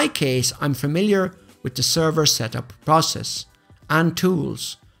 In my case, I'm familiar with the server setup process and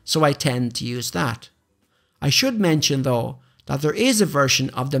tools, so I tend to use that. I should mention though that there is a version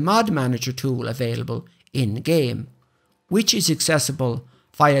of the Mod Manager tool available in-game, which is accessible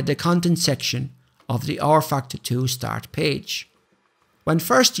via the content section of the rFactor 2 start page. When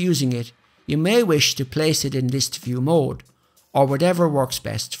first using it, you may wish to place it in list view mode, or whatever works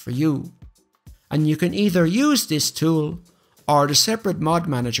best for you. And you can either use this tool, or the separate Mod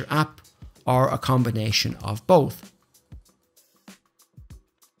Manager app, or a combination of both.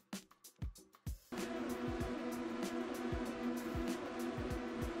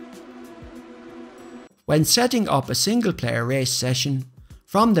 When setting up a single player race session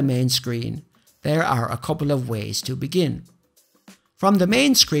from the main screen, there are a couple of ways to begin. From the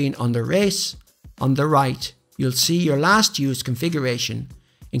main screen under Race, on the right, you'll see your last used configuration,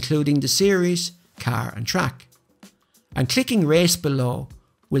 including the series, car and track. And clicking Race below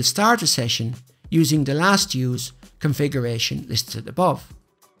will start a session using the last used configuration listed above.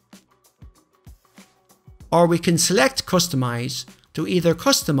 Or we can select Customize to either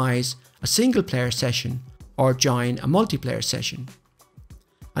customize a single player session or join a multiplayer session.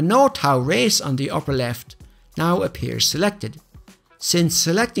 And note how Race on the upper left now appears selected, since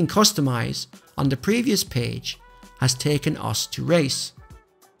selecting Customize on the previous page has taken us to Race.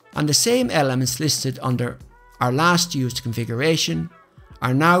 And the same elements listed under our last used configuration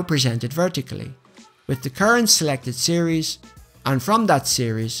are now presented vertically, with the current selected series, and from that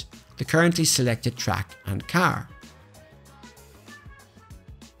series, the currently selected track and car.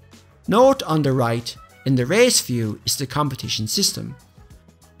 Note on the right, in the race view is the competition system.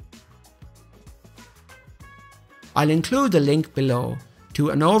 I'll include a link below to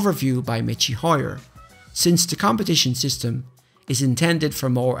an overview by Michi, since the competition system is intended for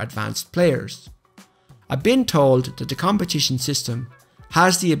more advanced players. I've been told that the competition system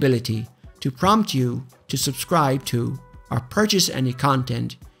has the ability to prompt you to subscribe to or purchase any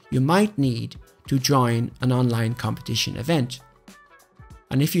content you might need to join an online competition event.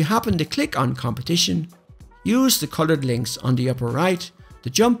 And if you happen to click on competition, use the coloured links on the upper right to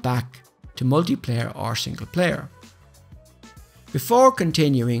jump back to multiplayer or single player. Before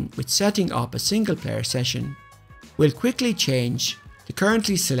continuing with setting up a single player session, we'll quickly change the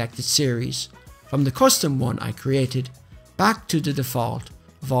currently selected series from the custom one I created back to the default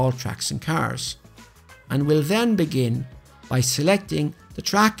of all tracks and cars, and we'll then begin by selecting the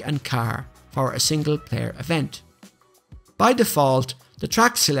track and car for a single player event. By default, the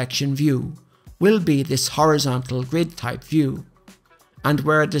track selection view will be this horizontal grid type view, and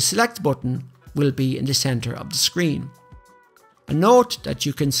where the select button will be in the center of the screen. And note that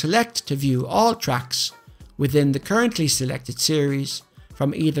you can select to view all tracks within the currently selected series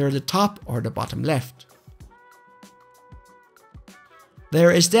from either the top or the bottom left.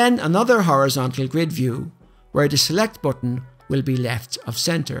 There is then another horizontal grid view where the select button will be left of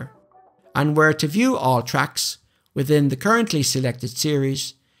center, and where to view all tracks within the currently selected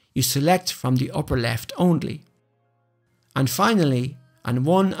series, you select from the upper left only. And finally, and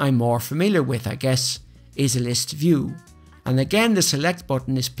one I'm more familiar with, I guess, is a list view, and again the select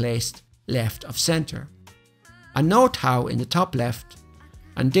button is placed left of center. And note how in the top left,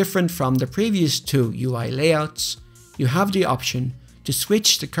 and different from the previous two UI layouts, you have the option to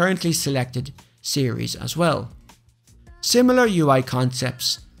switch the currently selected series as well. Similar UI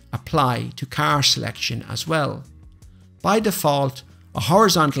concepts apply to car selection as well. By default, a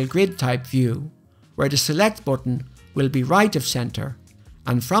horizontal grid type view, where the select button will be right of center,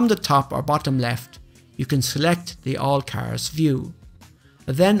 and from the top or bottom left, you can select the all cars view.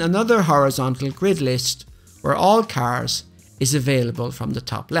 Then another horizontal grid list, where all cars is available from the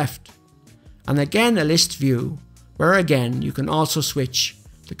top left. And again a list view, where again you can also switch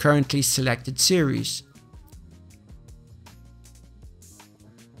the currently selected series.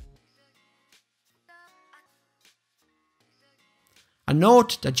 And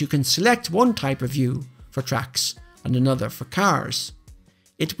note that you can select one type of view for tracks and another for cars.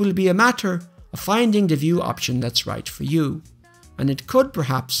 It will be a matter of finding the view option that's right for you, and it could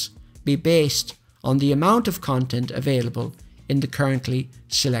perhaps be based on the amount of content available in the currently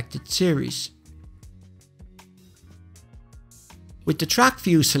selected series. With the track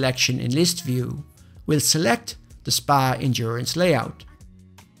view selection in list view, we'll select the Spa Endurance layout.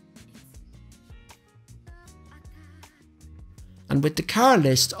 And with the car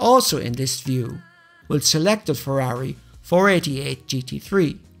list also in list view, we'll select the Ferrari 488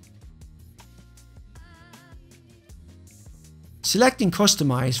 GT3. Selecting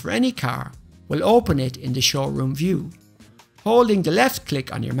Customize for any car will open it in the showroom view. Holding the left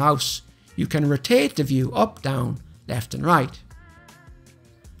click on your mouse, you can rotate the view up, down, left and right.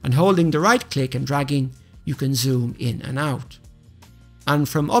 And holding the right click and dragging, you can zoom in and out. And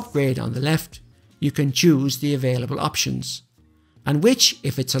from Upgrade on the left, you can choose the available options, and which,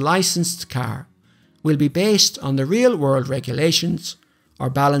 if it's a licensed car, will be based on the real-world regulations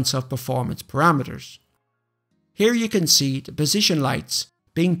or balance of performance parameters. Here you can see the position lights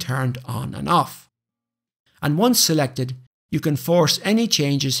being turned on and off. And once selected, you can force any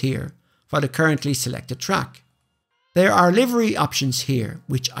changes here for the currently selected track. There are livery options here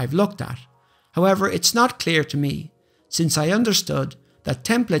which I've looked at. However, it's not clear to me, since I understood that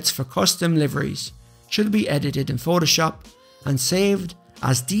templates for custom liveries should be edited in Photoshop and saved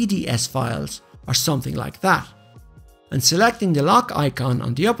as DDS files or something like that. And selecting the lock icon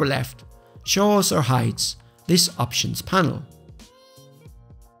on the upper left shows or hides this options panel.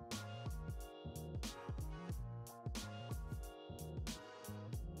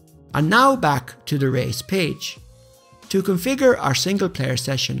 And now back to the race page. To configure our single player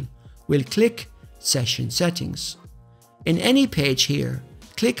session, we'll click Session Settings. In any page here,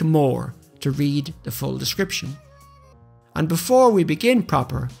 click More to read the full description. And before we begin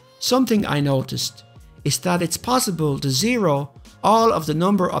proper, something I noticed is that it's possible to zero all of the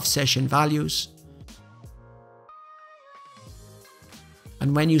number of session values.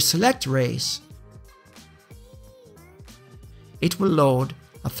 And when you select Race, it will load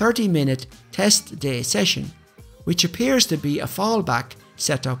a 30-minute test day session, which appears to be a fallback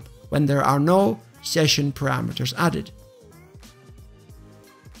setup when there are no session parameters added.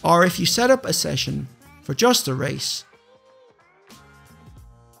 Or if you set up a session for just a race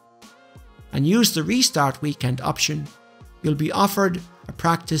and use the Restart Weekend option, you'll be offered a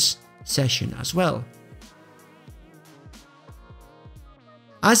practice session as well.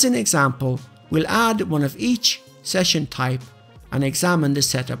 As an example, we'll add one of each session type and examine the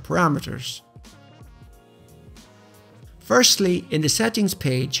setup parameters. Firstly, in the Settings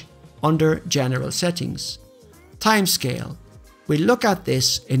page under General Settings, Timescale. We'll look at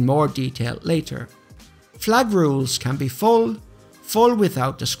this in more detail later. Flag rules can be full, full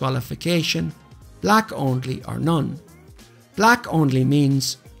without disqualification, black only or none. Black only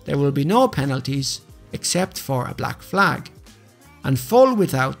means there will be no penalties except for a black flag, and full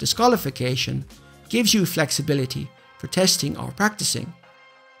without disqualification gives you flexibility for testing or practicing.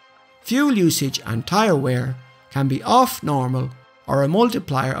 Fuel usage and tyre wear can be off normal or a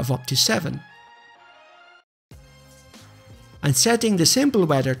multiplier of up to 7. And setting the simple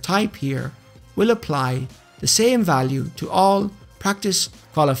weather type here will apply the same value to all practice,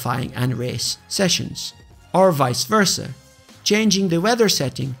 qualifying and race sessions, or vice versa. Changing the weather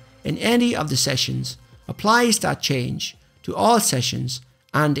setting in any of the sessions applies that change to all sessions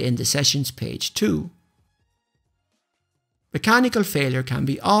and in the sessions page too. Mechanical failure can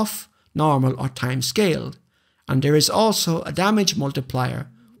be off, normal or time scaled, and there is also a damage multiplier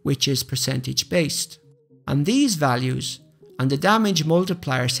which is percentage based. And these values and the damage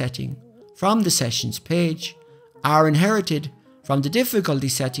multiplier setting from the sessions page are inherited from the difficulty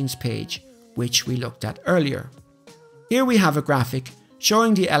settings page which we looked at earlier. Here we have a graphic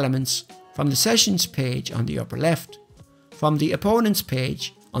showing the elements from the sessions page on the upper left, from the opponent's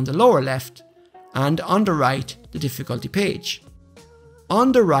page on the lower left, and on the right the difficulty page.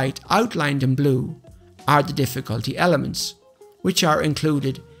 On the right, outlined in blue, are the difficulty elements, which are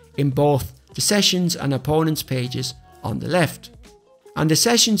included in both the sessions and opponents pages on the left. And the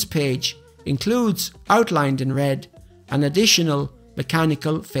sessions page includes, outlined in red, an additional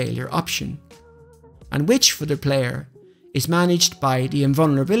mechanical failure option, and which for the player is managed by the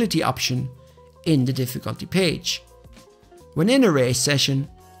invulnerability option in the difficulty page. When in a race session,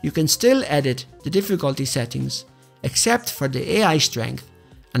 you can still edit the difficulty settings except for the AI strength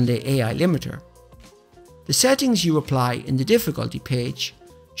and the AI limiter. The settings you apply in the difficulty page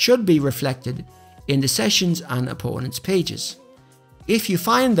should be reflected in the sessions and opponents pages. If you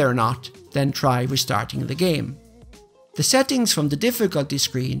find they're not, then try restarting the game. The settings from the difficulty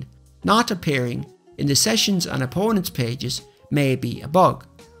screen not appearing in the sessions and opponents pages may be a bug.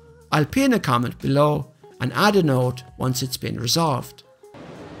 I'll pin a comment below and add a note once it's been resolved.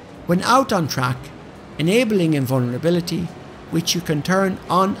 When out on track, enabling invulnerability, which you can turn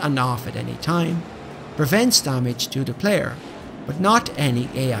on and off at any time, prevents damage to the player, but not any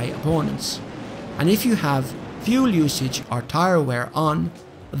AI opponents. And if you have fuel usage or tire wear on,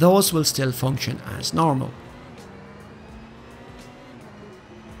 those will still function as normal.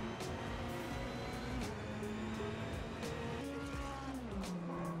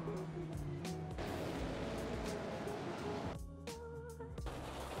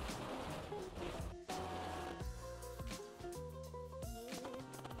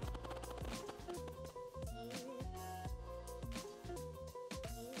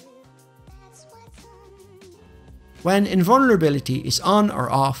 When invulnerability is on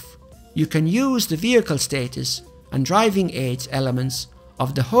or off, you can use the vehicle status and driving aids elements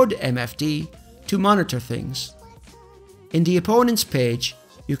of the HUD MFD to monitor things. In the opponent's page,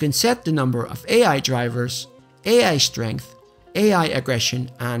 you can set the number of AI drivers, AI strength, AI aggression,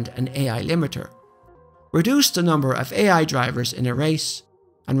 and an AI limiter. Reduce the number of AI drivers in a race,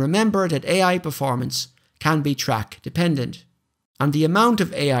 and remember that AI performance can be track dependent, and the amount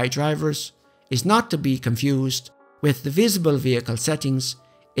of AI drivers is not to be confused with the visible vehicle settings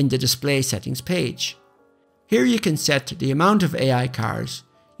in the display settings page. Here you can set the amount of AI cars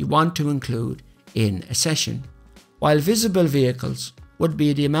you want to include in a session, while visible vehicles would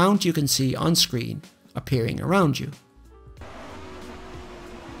be the amount you can see on screen appearing around you.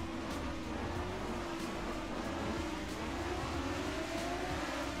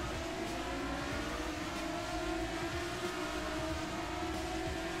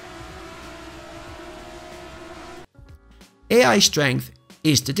 AI strength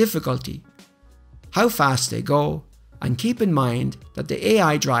is the difficulty, how fast they go, and keep in mind that the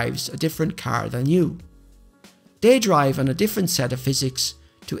AI drives a different car than you. They drive on a different set of physics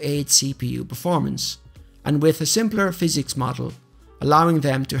to aid CPU performance, and with a simpler physics model, allowing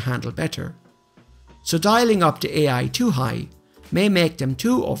them to handle better. So dialing up the AI too high may make them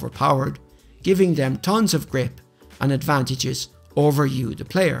too overpowered, giving them tons of grip and advantages over you, the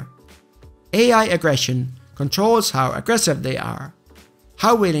player. AI aggression controls how aggressive they are,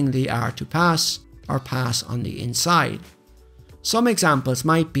 how willing they are to pass or pass on the inside. Some examples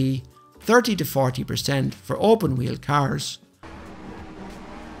might be 30 to 40% for open wheel cars,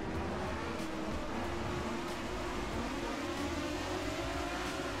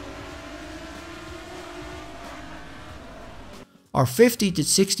 or 50 to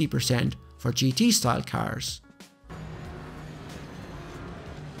 60% for GT style cars.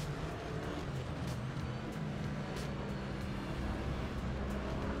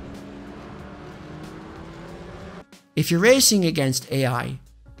 If you're racing against AI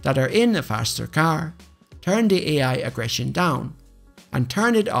that are in a faster car, turn the AI aggression down, and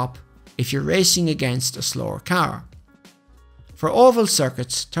turn it up if you're racing against a slower car. For oval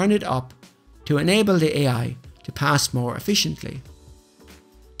circuits, turn it up to enable the AI to pass more efficiently.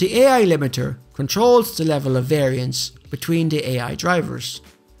 The AI limiter controls the level of variance between the AI drivers.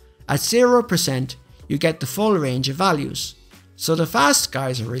 At 0%, you get the full range of values, so the fast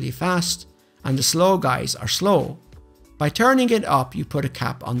guys are really fast and the slow guys are slow. By turning it up, you put a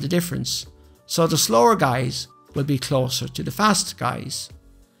cap on the difference, so the slower guys will be closer to the fast guys.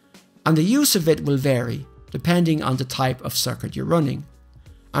 And the use of it will vary depending on the type of circuit you're running.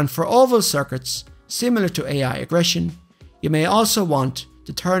 And for oval circuits, similar to AI aggression, you may also want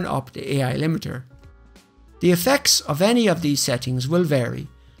to turn up the AI limiter. The effects of any of these settings will vary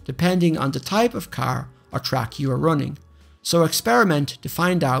depending on the type of car or track you are running, so experiment to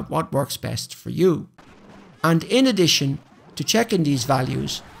find out what works best for you. And in addition to checking these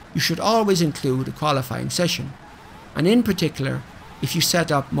values, you should always include a qualifying session, and in particular, if you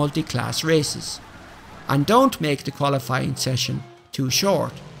set up multi-class races. And don't make the qualifying session too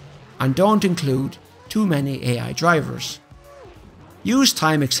short, and don't include too many AI drivers. Use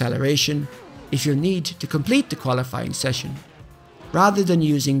time acceleration if you need to complete the qualifying session, rather than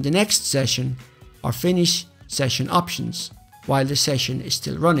using the next session or finish session options while the session is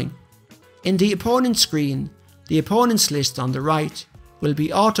still running. In the opponent screen, the opponents list on the right will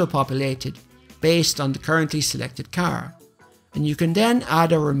be auto-populated based on the currently selected car, and you can then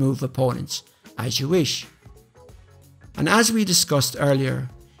add or remove opponents as you wish. And as we discussed earlier,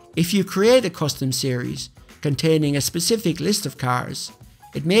 if you create a custom series containing a specific list of cars,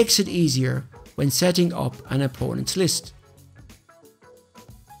 it makes it easier when setting up an opponent's list.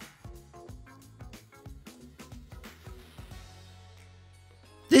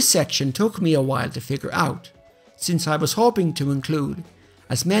 This section took me a while to figure out, since I was hoping to include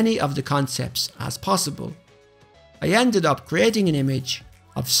as many of the concepts as possible. I ended up creating an image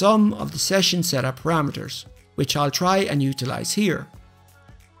of some of the session setup parameters, which I'll try and utilize here.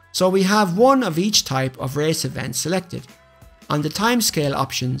 So we have one of each type of race event selected, and the timescale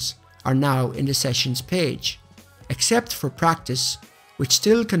options are now in the sessions page, except for practice, which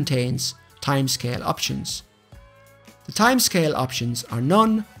still contains timescale options. The timescale options are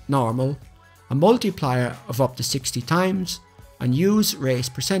none, normal, a multiplier of up to 60 times, and use race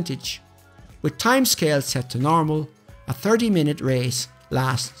percentage. With timescale set to normal, a 30-minute race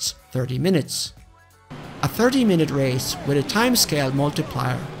lasts 30 minutes. A 30-minute race with a timescale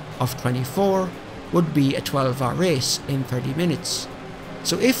multiplier of 24 would be a 12-hour race in 30 minutes.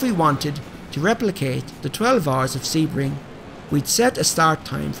 So if we wanted to replicate the 12 hours of Sebring, we'd set a start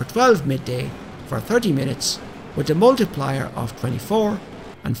time for 12 midday for 30 minutes with a multiplier of 24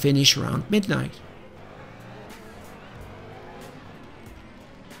 and finish around midnight.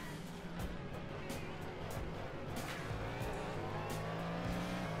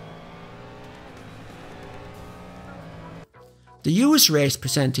 The use race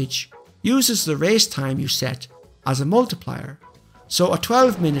percentage uses the race time you set as a multiplier, so a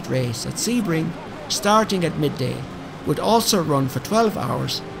 12-minute race at Sebring starting at midday would also run for 12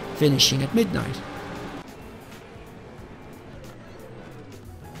 hours, finishing at midnight.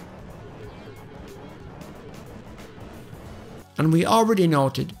 And we already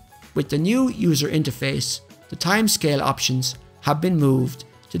noted, with the new user interface, the timescale options have been moved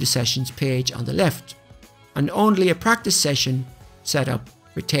to the sessions page on the left, and only a practice session setup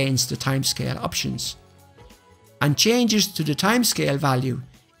retains the timescale options. And changes to the timescale value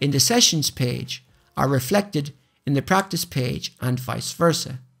in the sessions page are reflected in the practice page and vice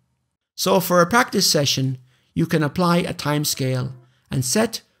versa. So for a practice session, you can apply a timescale and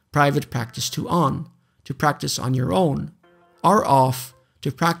set private practice to on to practice on your own, or off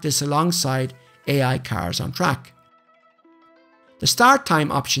to practice alongside AI cars on track. The start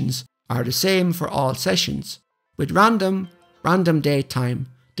time options are the same for all sessions, with random date time,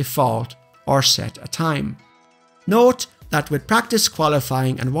 default, or set a time. Note that with practice,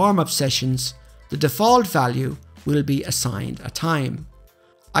 qualifying and warm-up sessions, the default value will be assigned a time.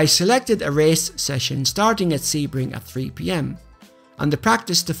 I selected a race session starting at Sebring at 3 PM, and the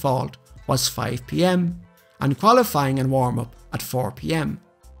practice default was 5 PM, and qualifying and warm-up at 4 PM.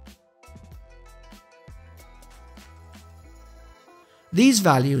 These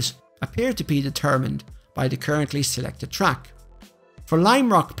values appear to be determined by the currently selected track. For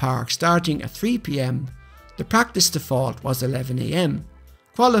Lime Rock Park starting at 3 PM, the practice default was 11 AM,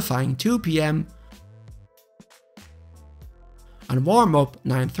 qualifying 2 PM, and warm-up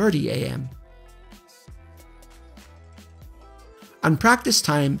 9:30 AM. And practice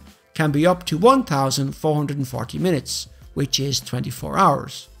time can be up to 1,440 minutes, which is 24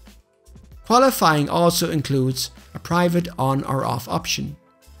 hours. Qualifying also includes a private on or off option.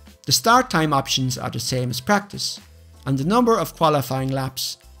 The start time options are the same as practice, and the number of qualifying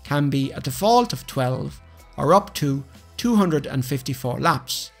laps can be a default of 12 or up to 254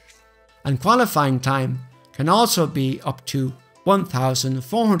 laps. And qualifying time can also be up to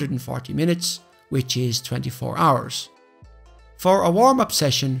 1,440 minutes, which is 24 hours. For a warm-up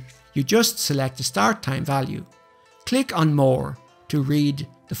session, you just select the start time value. Click on More to read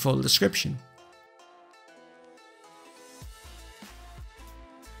the full description.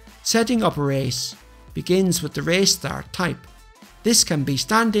 Setting up a race begins with the race start type. This can be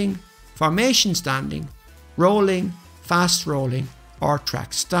standing, formation standing, rolling, fast rolling, or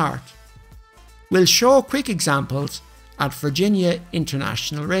track start. We'll show quick examples at Virginia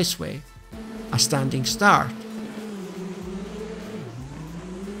International Raceway, a standing start.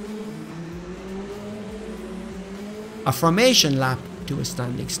 A formation lap to a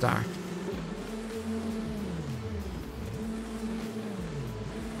standing start.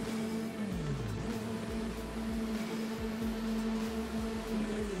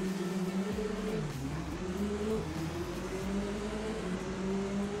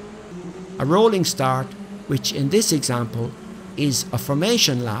 a rolling start, which in this example is a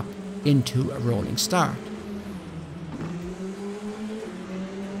formation lap into a rolling start.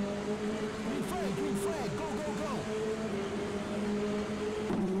 Green flag, go, go, go.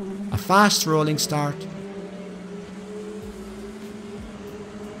 A fast rolling start,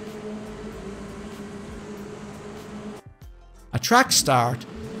 a track start,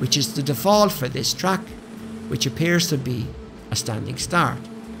 which is the default for this track, which appears to be a standing start.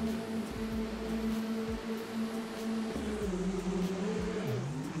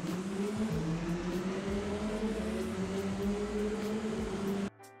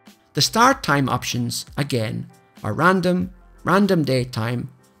 The start time options, again, are random, random date time,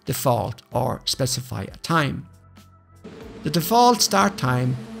 default, or specify a time. The default start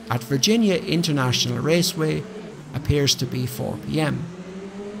time at Virginia International Raceway appears to be 4 p.m.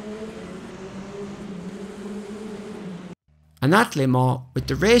 And at Le Mans, with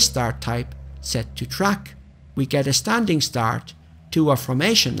the race start type set to track, we get a standing start to a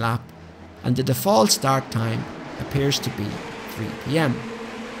formation lap, and the default start time appears to be 3 p.m.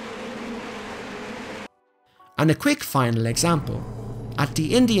 And a quick final example. At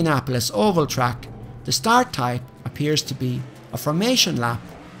the Indianapolis Oval track, the start type appears to be a formation lap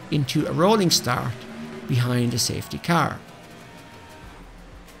into a rolling start behind a safety car.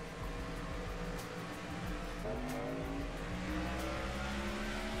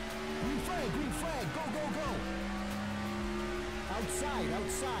 Green flag, go, go, go. Outside,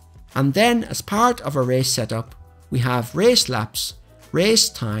 outside. And then, as part of a race setup, we have race laps, race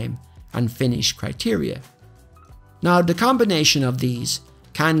time, and finish criteria. Now, the combination of these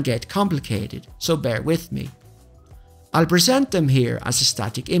can get complicated, so bear with me. I'll present them here as a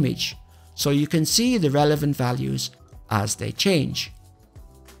static image, so you can see the relevant values as they change.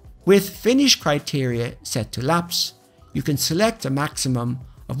 With finish criteria set to laps, you can select a maximum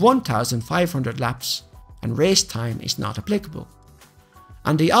of 1,500 laps, and race time is not applicable.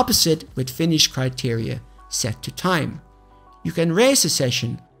 And the opposite with finish criteria set to time. You can race a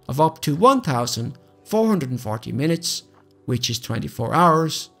session of up to 1,440 minutes, which is 24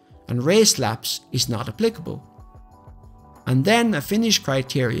 hours, and race laps is not applicable. And then a finish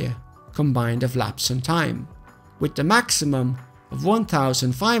criteria combined of laps and time, with the maximum of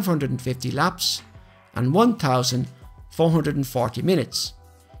 1,550 laps and 1,440 minutes,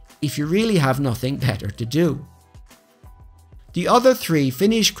 if you really have nothing better to do. The other three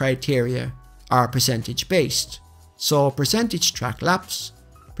finish criteria are percentage based, so percentage track laps,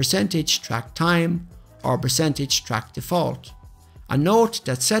 percentage track time, or percentage track default. And note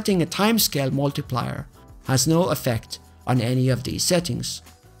that setting a timescale multiplier has no effect on any of these settings.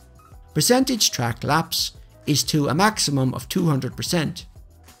 Percentage track laps is to a maximum of 200%,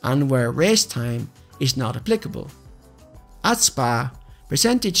 and where race time is not applicable. At Spa,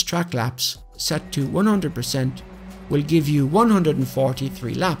 percentage track laps set to 100% will give you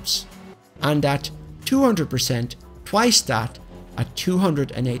 143 laps, and at 200% twice that at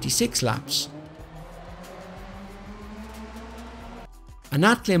 286 laps. And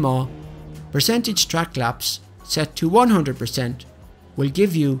at Le Mans, percentage track laps set to 100% will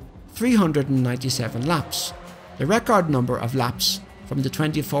give you 397 laps, the record number of laps from the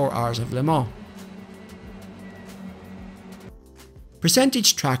 24 hours of Le Mans.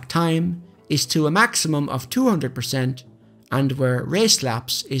 Percentage track time is to a maximum of 200%, and where race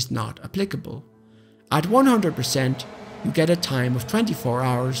laps is not applicable. At 100% you get a time of 24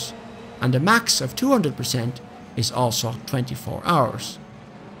 hours, and a max of 200% is also 24 hours.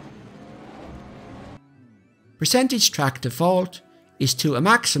 Percentage track default is to a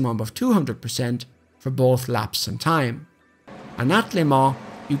maximum of 200% for both laps and time, and at Le Mans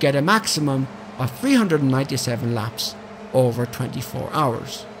you get a maximum of 397 laps over 24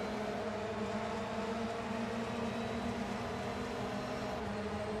 hours.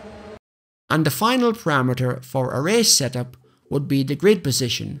 And the final parameter for a race setup would be the grid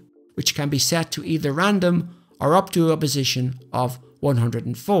position, which can be set to either random or up to a position of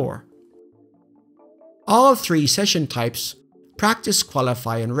 104. All three session types, practice,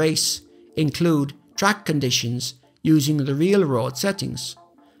 qualify and race, include track conditions using the real road settings.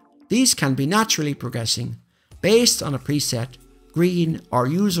 These can be naturally progressing based on a preset, green or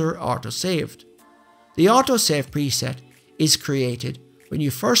user auto-saved. The auto-save preset is created when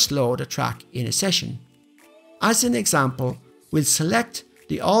you first load a track in a session. As an example, we'll select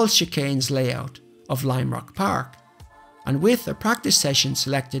the all chicanes layout of Lime Rock Park, and with a practice session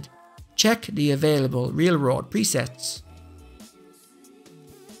selected, check the available real road presets.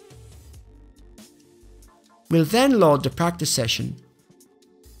 We'll then load the practice session.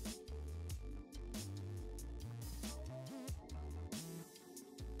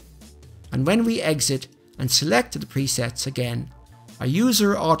 and when we exit and select the presets again, a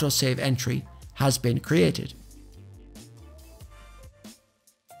user autosave entry has been created.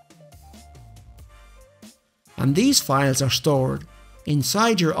 And these files are stored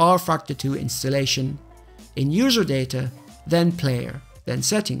inside your rFactor 2 installation in user data, then player, then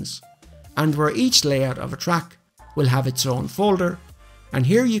settings, and where each layout of a track will have its own folder, and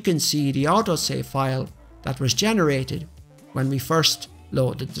here you can see the autosave file that was generated when we first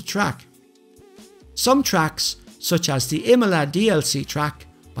loaded the track. Some tracks, such as the Imola DLC track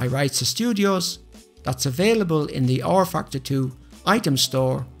by Rights Studios, that's available in the rFactor 2 item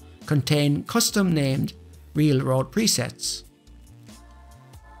store, contain custom named real road presets.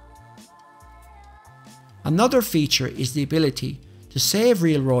 Another feature is the ability to save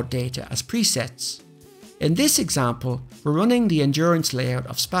real road data as presets. In this example, we're running the endurance layout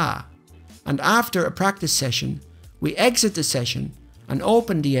of Spa, and after a practice session, we exit the session and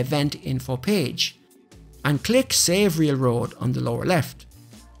open the event info page and click Save Real Road on the lower left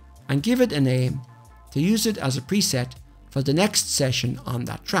and give it a name to use it as a preset for the next session on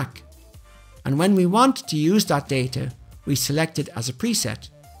that track. And when we want to use that data, we select it as a preset.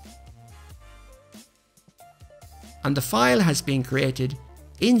 And the file has been created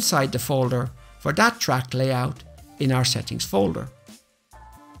inside the folder for that track layout in our settings folder.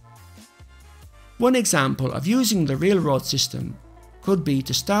 One example of using the Real Road system could be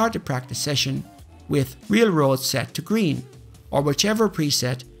to start a practice session with Real Road set to green, or whichever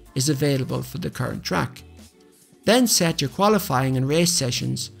preset is available for the current track. Then set your qualifying and race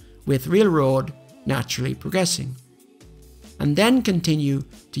sessions with Real Road naturally progressing. And then continue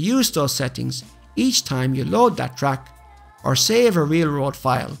to use those settings each time you load that track or save a Real Road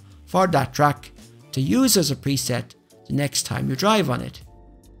file for that track to use as a preset the next time you drive on it.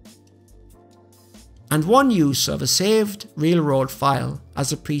 And one use of a saved Real Road file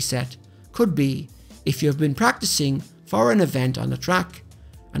as a preset could be if you have been practicing for an event on a track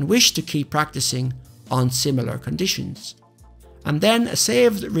and wish to keep practicing on similar conditions. And then a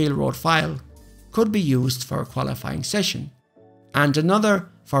saved Real Road file could be used for a qualifying session, and another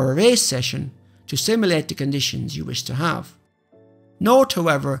for a race session to simulate the conditions you wish to have. Note,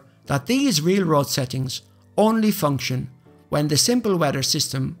 however, that these Real Road settings only function when the simple weather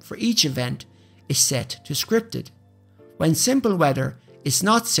system for each event is set to scripted. When simple weather is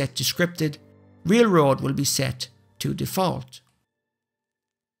not set to scripted, Real Road will be set to default.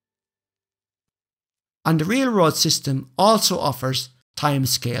 And the Real Road system also offers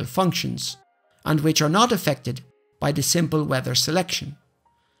timescale functions, and which are not affected by the simple weather selection.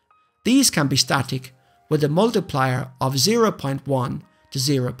 These can be static with a multiplier of 0.1 to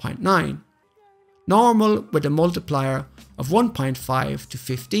 0.9, normal with a multiplier of 1.5 to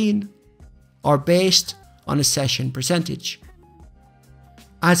 15, or based on a session percentage.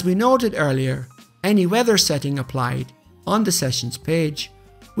 As we noted earlier, any weather setting applied on the sessions page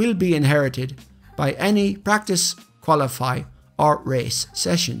will be inherited by any practice, qualify, or race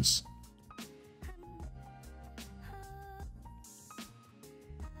sessions.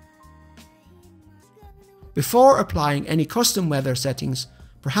 Before applying any custom weather settings,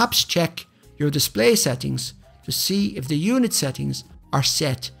 perhaps check your display settings to see if the unit settings are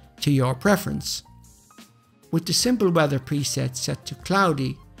set to your preference. With the simple weather preset set to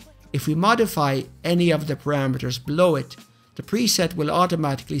cloudy, if we modify any of the parameters below it, the preset will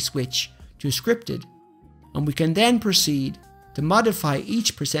automatically switch to scripted, and we can then proceed to modify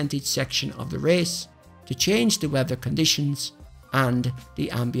each percentage section of the race to change the weather conditions and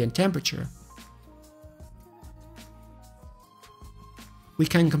the ambient temperature. We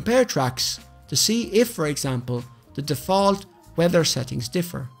can compare tracks to see if, for example, the default weather settings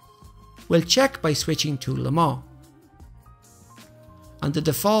differ. We'll check by switching to Le Mans, and the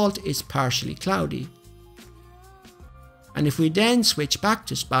default is partially cloudy. And if we then switch back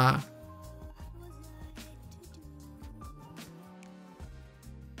to Spa,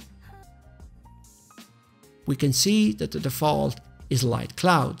 we can see that the default is light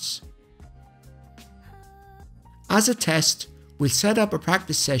clouds. As a test, we'll set up a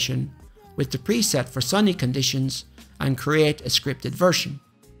practice session with the preset for sunny conditions and create a scripted version,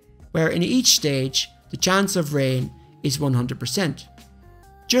 where in each stage the chance of rain is 100%.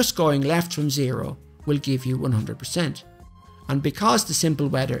 Just going left from 0 will give you 100%. And because the simple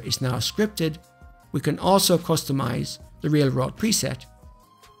weather is now scripted, we can also customize the Real Road preset.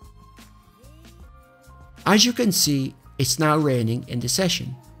 As you can see, it's now raining in the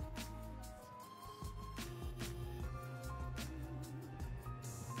session.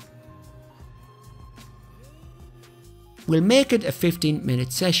 We'll make it a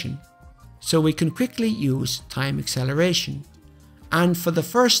 15-minute session, so we can quickly use time acceleration. And for the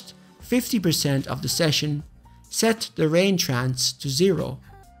first 50% of the session, set the rain chance to 0.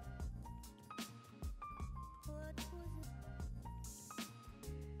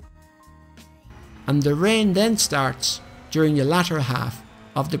 And the rain then starts during the latter half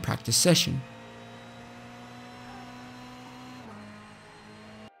of the practice session.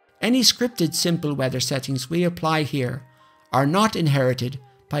 Any scripted simple weather settings we apply here are not inherited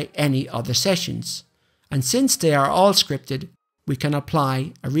by any other sessions, and since they are all scripted, we can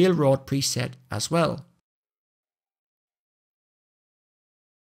apply a real road preset as well.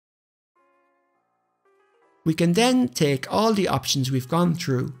 We can then take all the options we've gone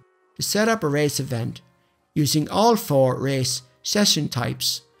through to set up a race event using all 4 race session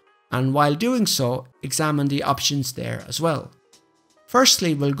types, and while doing so, examine the options there as well.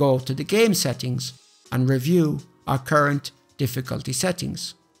 Firstly, we'll go to the game settings and review our current difficulty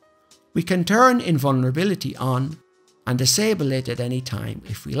settings. We can turn invulnerability on and disable it at any time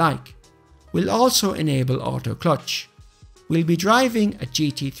if we like. We'll also enable auto clutch. We'll be driving a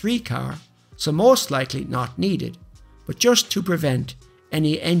GT3 car, so most likely not needed, but just to prevent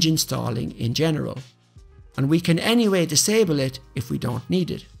any engine stalling in general. And we can anyway disable it if we don't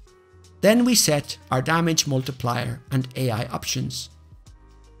need it. Then we set our damage multiplier and AI options.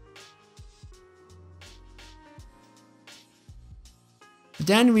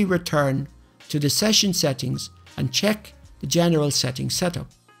 Then we return to the session settings and check the general settings setup.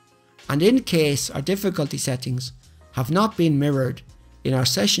 And in case our difficulty settings have not been mirrored in our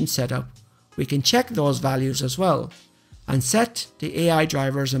session setup, we can check those values as well and set the AI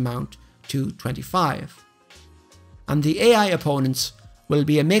driver's amount to 25. And the AI opponents will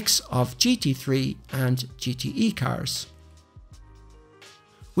be a mix of GT3 and GTE cars.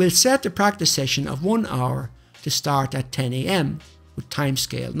 We'll set the practice session of 1 hour to start at 10 AM with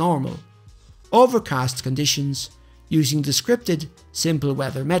timescale normal. Overcast conditions using the scripted simple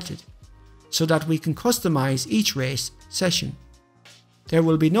weather method so that we can customize each race session. There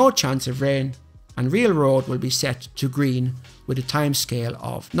will be no chance of rain, and real road will be set to green with a timescale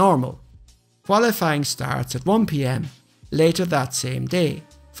of normal. Qualifying starts at 1 PM later that same day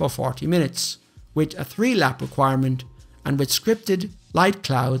for 40 minutes with a 3-lap requirement and with scripted light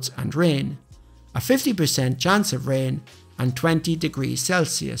clouds and rain, a 50% chance of rain and 20 degrees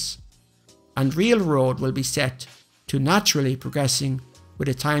Celsius. And real road will be set to naturally progressing with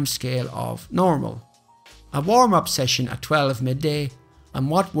a timescale of normal. A warm-up session at 12 midday and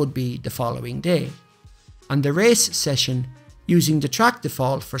what would be the following day. And the race session using the track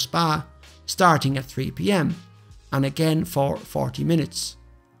default for Spa starting at 3 PM and again for 40 minutes.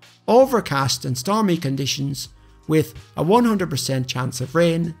 Overcast and stormy conditions with a 100% chance of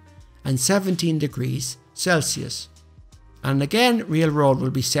rain and 17 degrees Celsius. And again, real road will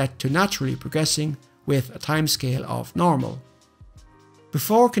be set to naturally progressing with a timescale of normal.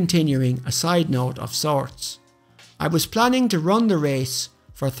 Before continuing, a side note of sorts. I was planning to run the race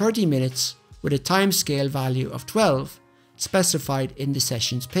for 30 minutes with a timescale value of 12 specified in the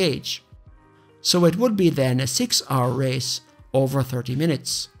sessions page. So it would be then a 6-hour race over 30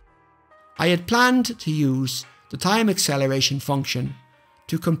 minutes. I had planned to use the time acceleration function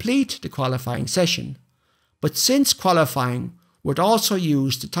to complete the qualifying session, but since qualifying would also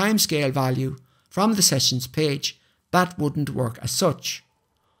use the timescale value from the sessions page, that wouldn't work as such,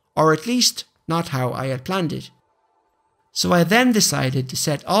 or at least not how I had planned it. So I then decided to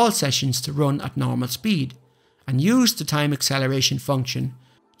set all sessions to run at normal speed and use the time acceleration function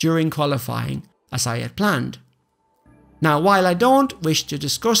during qualifying as I had planned. Now, while I don't wish to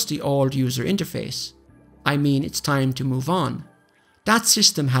discuss the old user interface, I mean it's time to move on. That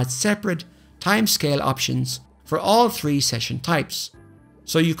system had separate timescale options for all 3 session types,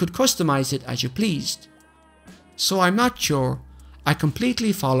 so you could customize it as you pleased. So I'm not sure I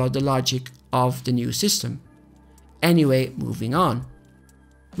completely followed the logic of the new system. Anyway, moving on.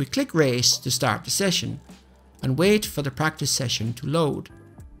 We click race to start the session and wait for the practice session to load.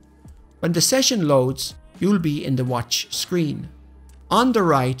 When the session loads, you'll be in the watch screen. On the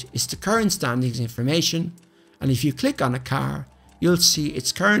right is the current standings information, and if you click on a car, you'll see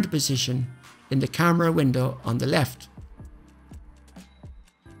its current position in the camera window on the left.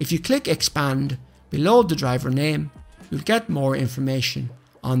 If you click expand below the driver name, you'll get more information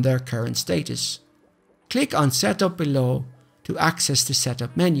on their current status. Click on setup below to access the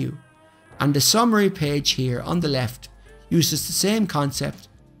setup menu, and the summary page here on the left uses the same concept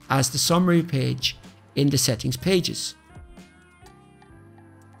as the summary page in the settings pages.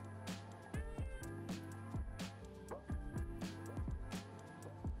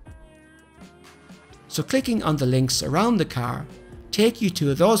 So clicking on the links around the car take you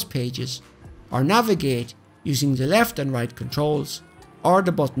to those pages, or navigate using the left and right controls or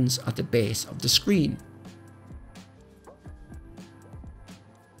the buttons at the base of the screen.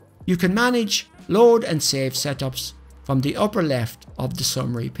 You can manage load and save setups from the upper left of the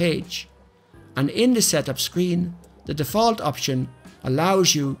summary page. And in the setup screen, the default option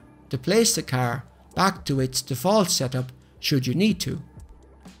allows you to place the car back to its default setup should you need to.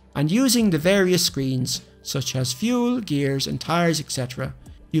 And using the various screens such as fuel, gears and tyres, etc.,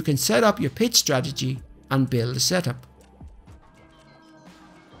 you can set up your pit strategy and build a setup.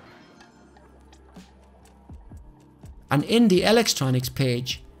 And in the electronics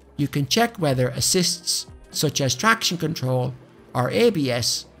page, you can check whether assists such as traction control or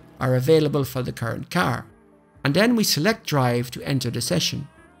ABS are available for the current car. And then we select drive to enter the session.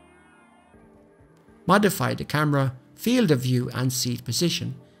 Modify the camera, field of view and seat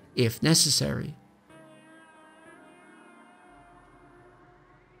position if necessary.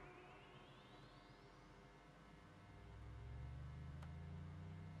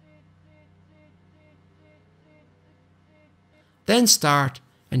 Then start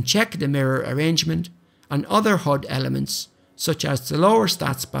and check the mirror arrangement and other HUD elements such as the lower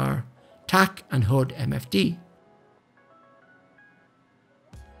stats bar, TAC and HUD MFD.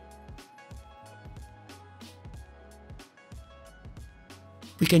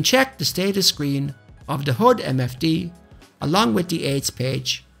 We can check the status screen of the HUD MFD along with the aids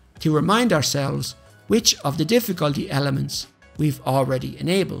page to remind ourselves which of the difficulty elements we've already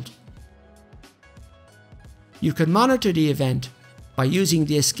enabled. You can monitor the event by using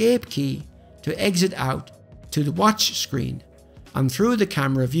the escape key to exit out to the watch screen and through the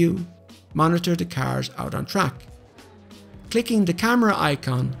camera view, monitor the cars out on track. Clicking the camera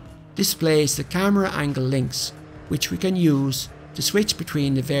icon displays the camera angle links which we can use to switch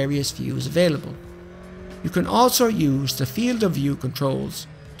between the various views available. You can also use the field of view controls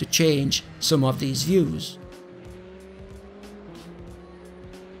to change some of these views.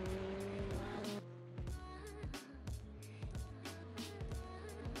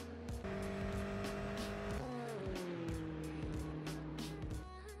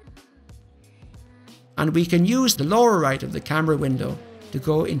 And we can use the lower right of the camera window to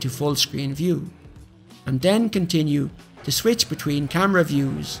go into full screen view, and then continue to switch between camera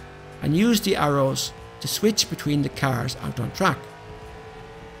views and use the arrows to switch between the cars out on track.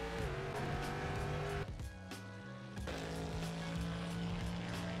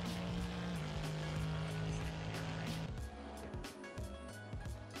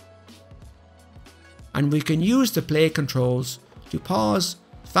 And we can use the play controls to pause,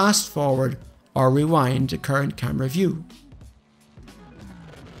 fast forward or rewind the current camera view.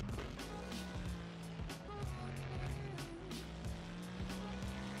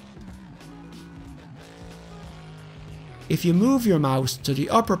 If you move your mouse to the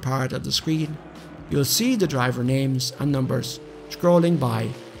upper part of the screen, you'll see the driver names and numbers scrolling by,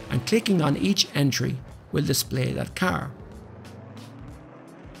 and clicking on each entry will display that car.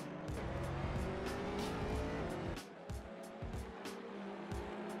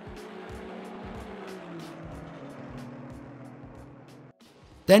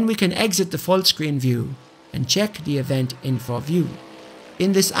 Then we can exit the full screen view and check the event info view.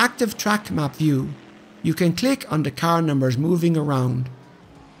 In this active track map view, you can click on the car numbers moving around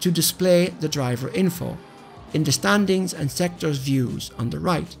to display the driver info in the standings and sectors views on the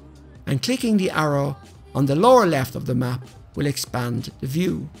right, and clicking the arrow on the lower left of the map will expand the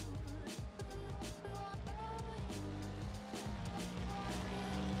view.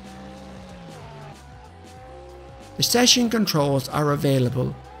 The session controls are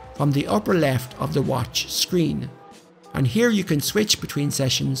available from the upper left of the watch screen, and here you can switch between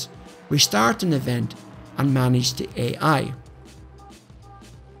sessions, restart an event and manage the AI.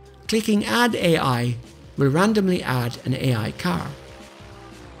 Clicking Add AI will randomly add an AI car.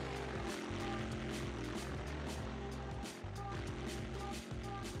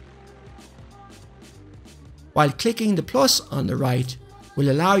 While clicking the plus on the right will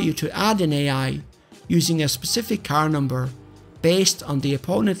allow you to add an AI using a specific car number based on the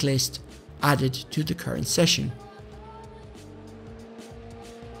opponent list added to the current session.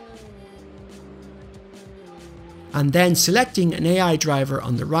 And then selecting an AI driver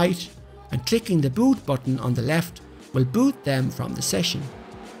on the right and clicking the boot button on the left will boot them from the session.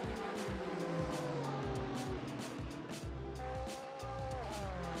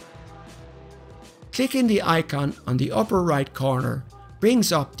 Clicking the icon on the upper right corner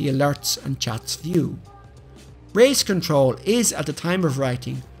brings up the alerts and chats view. Race control is, at the time of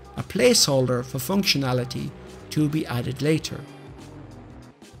writing, a placeholder for functionality to be added later.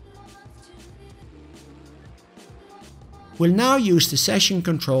 We'll now use the session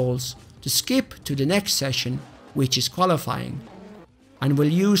controls to skip to the next session, which is qualifying. and we'll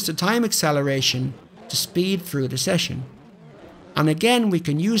use the time acceleration to speed through the session. And again, we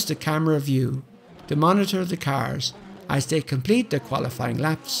can use the camera view to monitor the cars as they complete their qualifying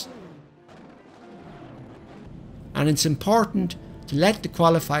laps. And it's important to let the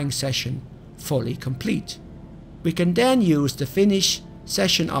qualifying session fully complete. We can then use the finish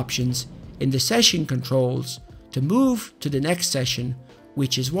session options in the session controls to move to the next session,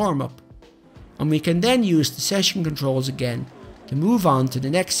 which is warm-up. And we can then use the session controls again to move on to the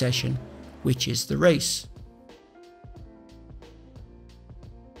next session, which is the race.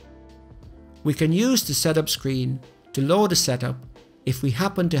 We can use the setup screen to load a setup if we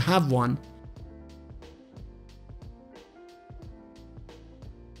happen to have one,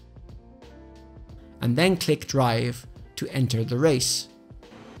 and then click Drive to enter the race.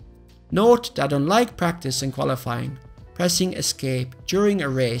 Note that unlike practice and qualifying, pressing Escape during a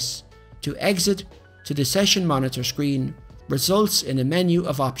race to exit to the session monitor screen results in a menu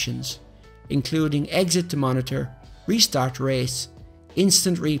of options, including Exit to Monitor, Restart Race,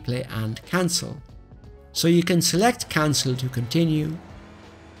 Instant Replay and Cancel. So you can select Cancel to continue,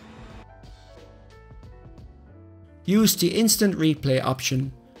 use the Instant Replay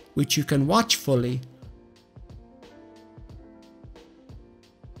option, which you can watch fully,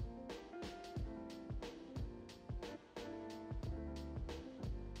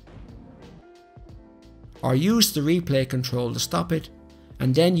 or use the replay control to stop it,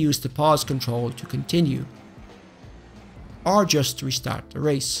 and then use the pause control to continue, or just restart the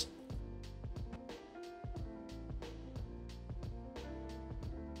race.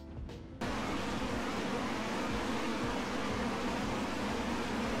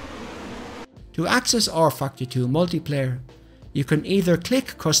 To access rFactor 2 multiplayer, you can either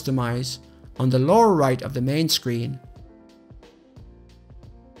click Customize on the lower right of the main screen,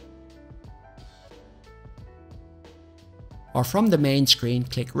 or from the main screen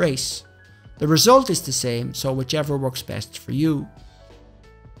click Race. The result is the same, so whichever works best for you.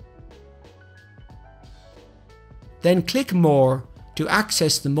 Then click More to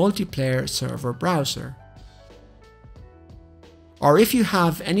access the multiplayer server browser. Or if you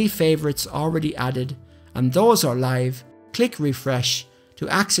have any favorites already added and those are live, click Refresh to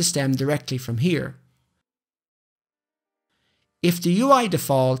access them directly from here. If the UI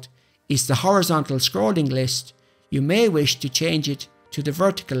default is the horizontal scrolling list, you may wish to change it to the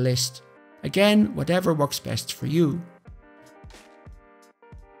vertical list. Again, whatever works best for you.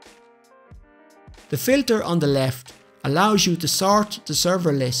 The filter on the left allows you to sort the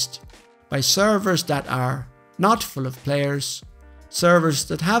server list by servers that are not full of players, servers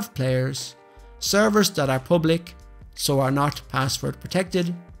that have players, servers that are public, so are not password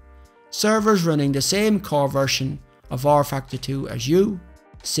protected, servers running the same core version of rFactor 2 as you,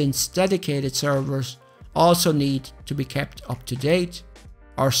 since dedicated servers also need to be kept up to date,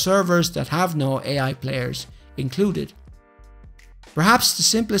 or servers that have no AI players included. Perhaps the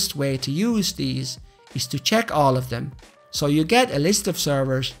simplest way to use these is to check all of them, so you get a list of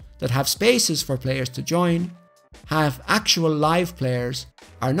servers that have spaces for players to join, have actual live players,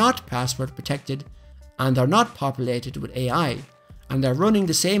 are not password protected, and are not populated with AI, and are running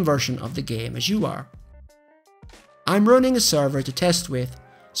the same version of the game as you are. I'm running a server to test with,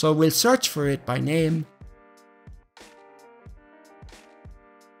 so we'll search for it by name,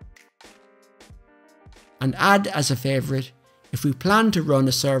 and add as a favorite if we plan to run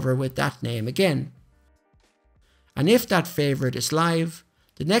a server with that name again. And if that favorite is live,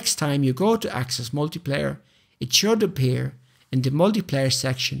 the next time you go to access multiplayer, it should appear in the multiplayer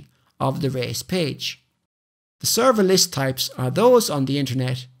section of the race page. The server list types are those on the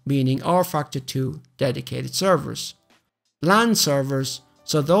internet, meaning rFactor 2 dedicated servers. LAN servers,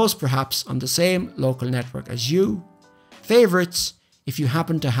 so those perhaps on the same local network as you. Favorites, if you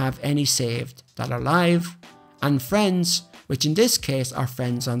happen to have any saved that are live, and friends, which in this case are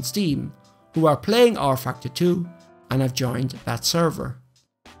friends on Steam, who are playing rFactor 2 and have joined that server.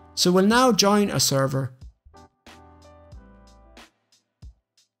 So we'll now join a server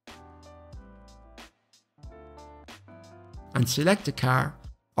and select a car,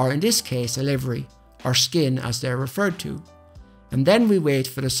 or in this case a livery, or skin as they're referred to, and then we wait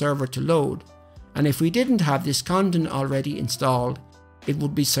for the server to load, and if we didn't have this content already installed, it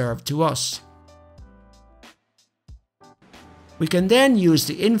would be served to us. We can then use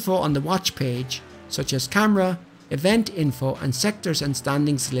the info on the watch page, such as camera, event info and sectors and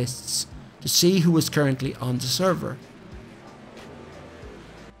standings lists, to see who is currently on the server.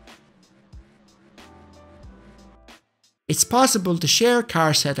 It's possible to share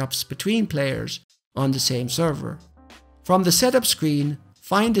car setups between players on the same server. From the setup screen,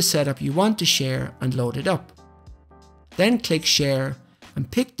 find the setup you want to share and load it up. Then click Share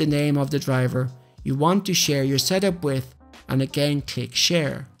and pick the name of the driver you want to share your setup with, and again click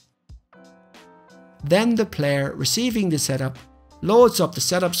Share. Then the player receiving the setup loads up the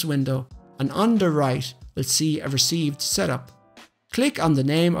setups window, and on the right will see a received setup. Click on the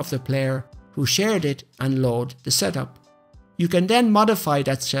name of the player who shared it and load the setup. You can then modify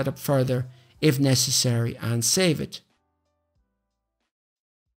that setup further if necessary and save it.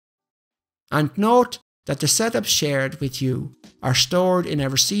 And note that the setups shared with you are stored in a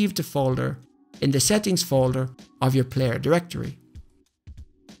received folder in the settings folder of your player directory.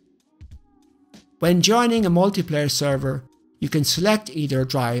 When joining a multiplayer server, you can select either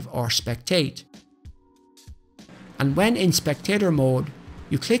drive or spectate. And when in spectator mode,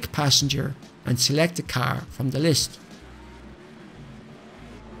 you click passenger and select a car from the list.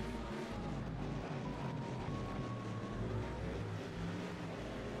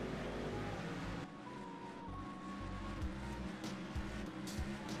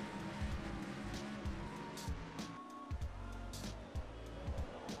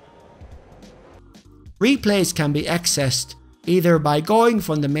 Replays can be accessed either by going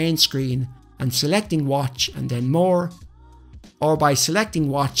from the main screen and selecting Watch and then More, or by selecting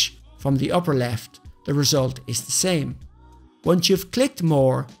Watch from the upper left. The result is the same. Once you've clicked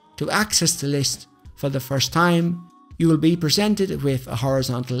More to access the list for the first time, you will be presented with a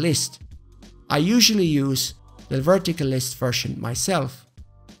horizontal list. I usually use the vertical list version myself.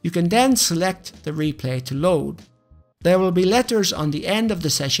 You can then select the replay to load. There will be letters on the end of the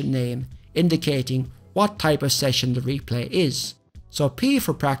session name indicating what type of session the replay is. So P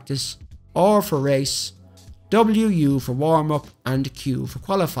for practice, R for race, WU for warm-up, and Q for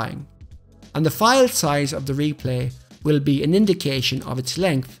qualifying. And the file size of the replay will be an indication of its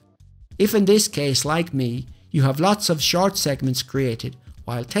length, if in this case, like me, you have lots of short segments created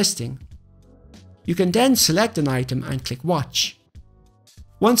while testing. You can then select an item and click Watch.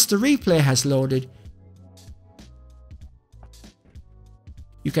 Once the replay has loaded,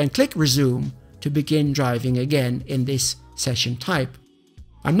 you can click Resume to begin driving again in this session type.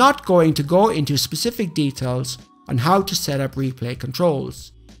 I'm not going to go into specific details on how to set up replay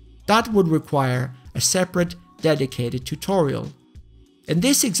controls. That would require a separate dedicated tutorial. In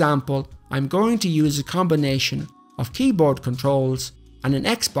this example, I'm going to use a combination of keyboard controls and an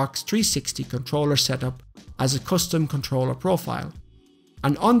Xbox 360 controller setup as a custom controller profile.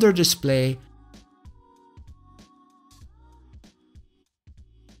 And under display,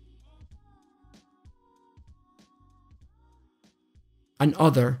 and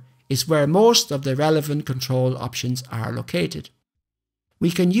other is where most of the relevant control options are located. We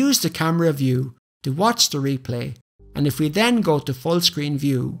can use the camera view to watch the replay, and if we then go to full screen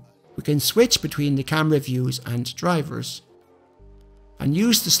view, we can switch between the camera views and drivers, and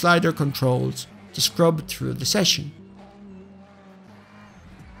use the slider controls to scrub through the session.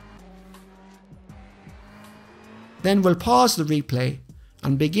 Then we'll pause the replay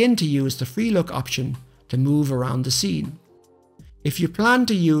and begin to use the free look option to move around the scene. If you plan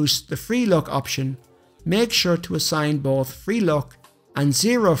to use the free look option, make sure to assign both free look and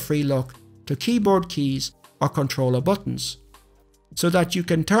zero free look to keyboard keys or controller buttons, so that you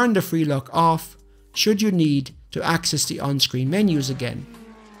can turn the free look off should you need to access the on-screen menus again.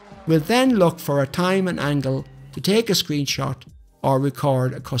 We'll then look for a time and angle to take a screenshot or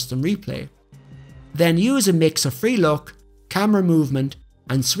record a custom replay. Then use a mix of free look, camera movement,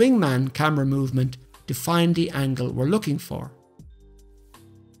 and swingman camera movement to find the angle we're looking for.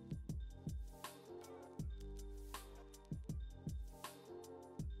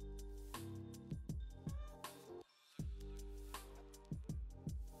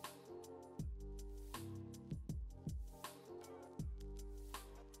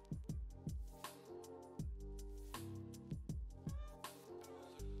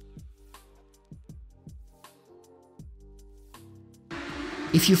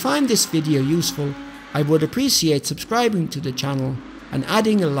 If you find this video useful, I would appreciate subscribing to the channel and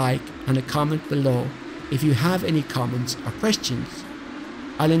adding a like and a comment below if you have any comments or questions.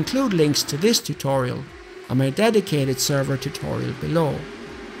 I'll include links to this tutorial and my dedicated server tutorial below.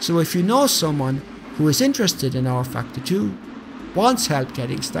 So if you know someone who is interested in rFactor 2, wants help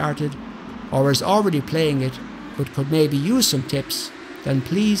getting started, or is already playing it but could maybe use some tips, then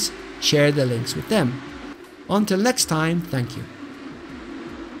please share the links with them. Until next time, thank you.